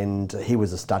 Right. and he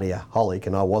was a study-aholic,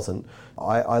 and I wasn't.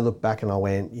 I look back and I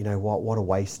went, what a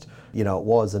waste, it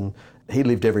was, and he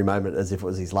lived every moment as if it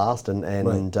was his last,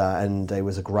 and he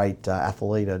was a great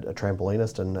athlete, a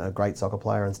trampolinist, and a great soccer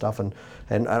player and stuff, and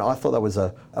I thought that was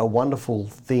a wonderful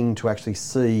thing to actually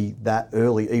see that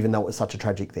early, even though it was such a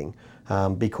tragic thing,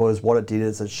 because what it did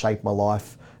is it shaped my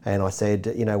life. And I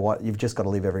said, you know what, you've just got to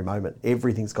live every moment.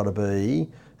 Everything's got to be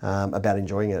about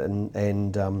enjoying it.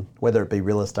 And whether it be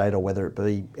real estate or whether it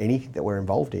be anything that we're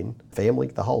involved in, family,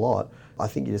 the whole lot, I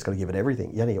think you just got to give it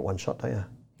everything. You only get one shot, don't you?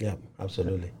 Yeah,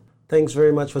 absolutely. Thanks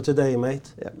very much for today,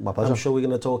 mate. Yeah, my pleasure. I'm sure we're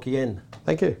going to talk again.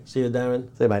 Thank you. See you,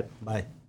 Darren. See you, mate. Bye.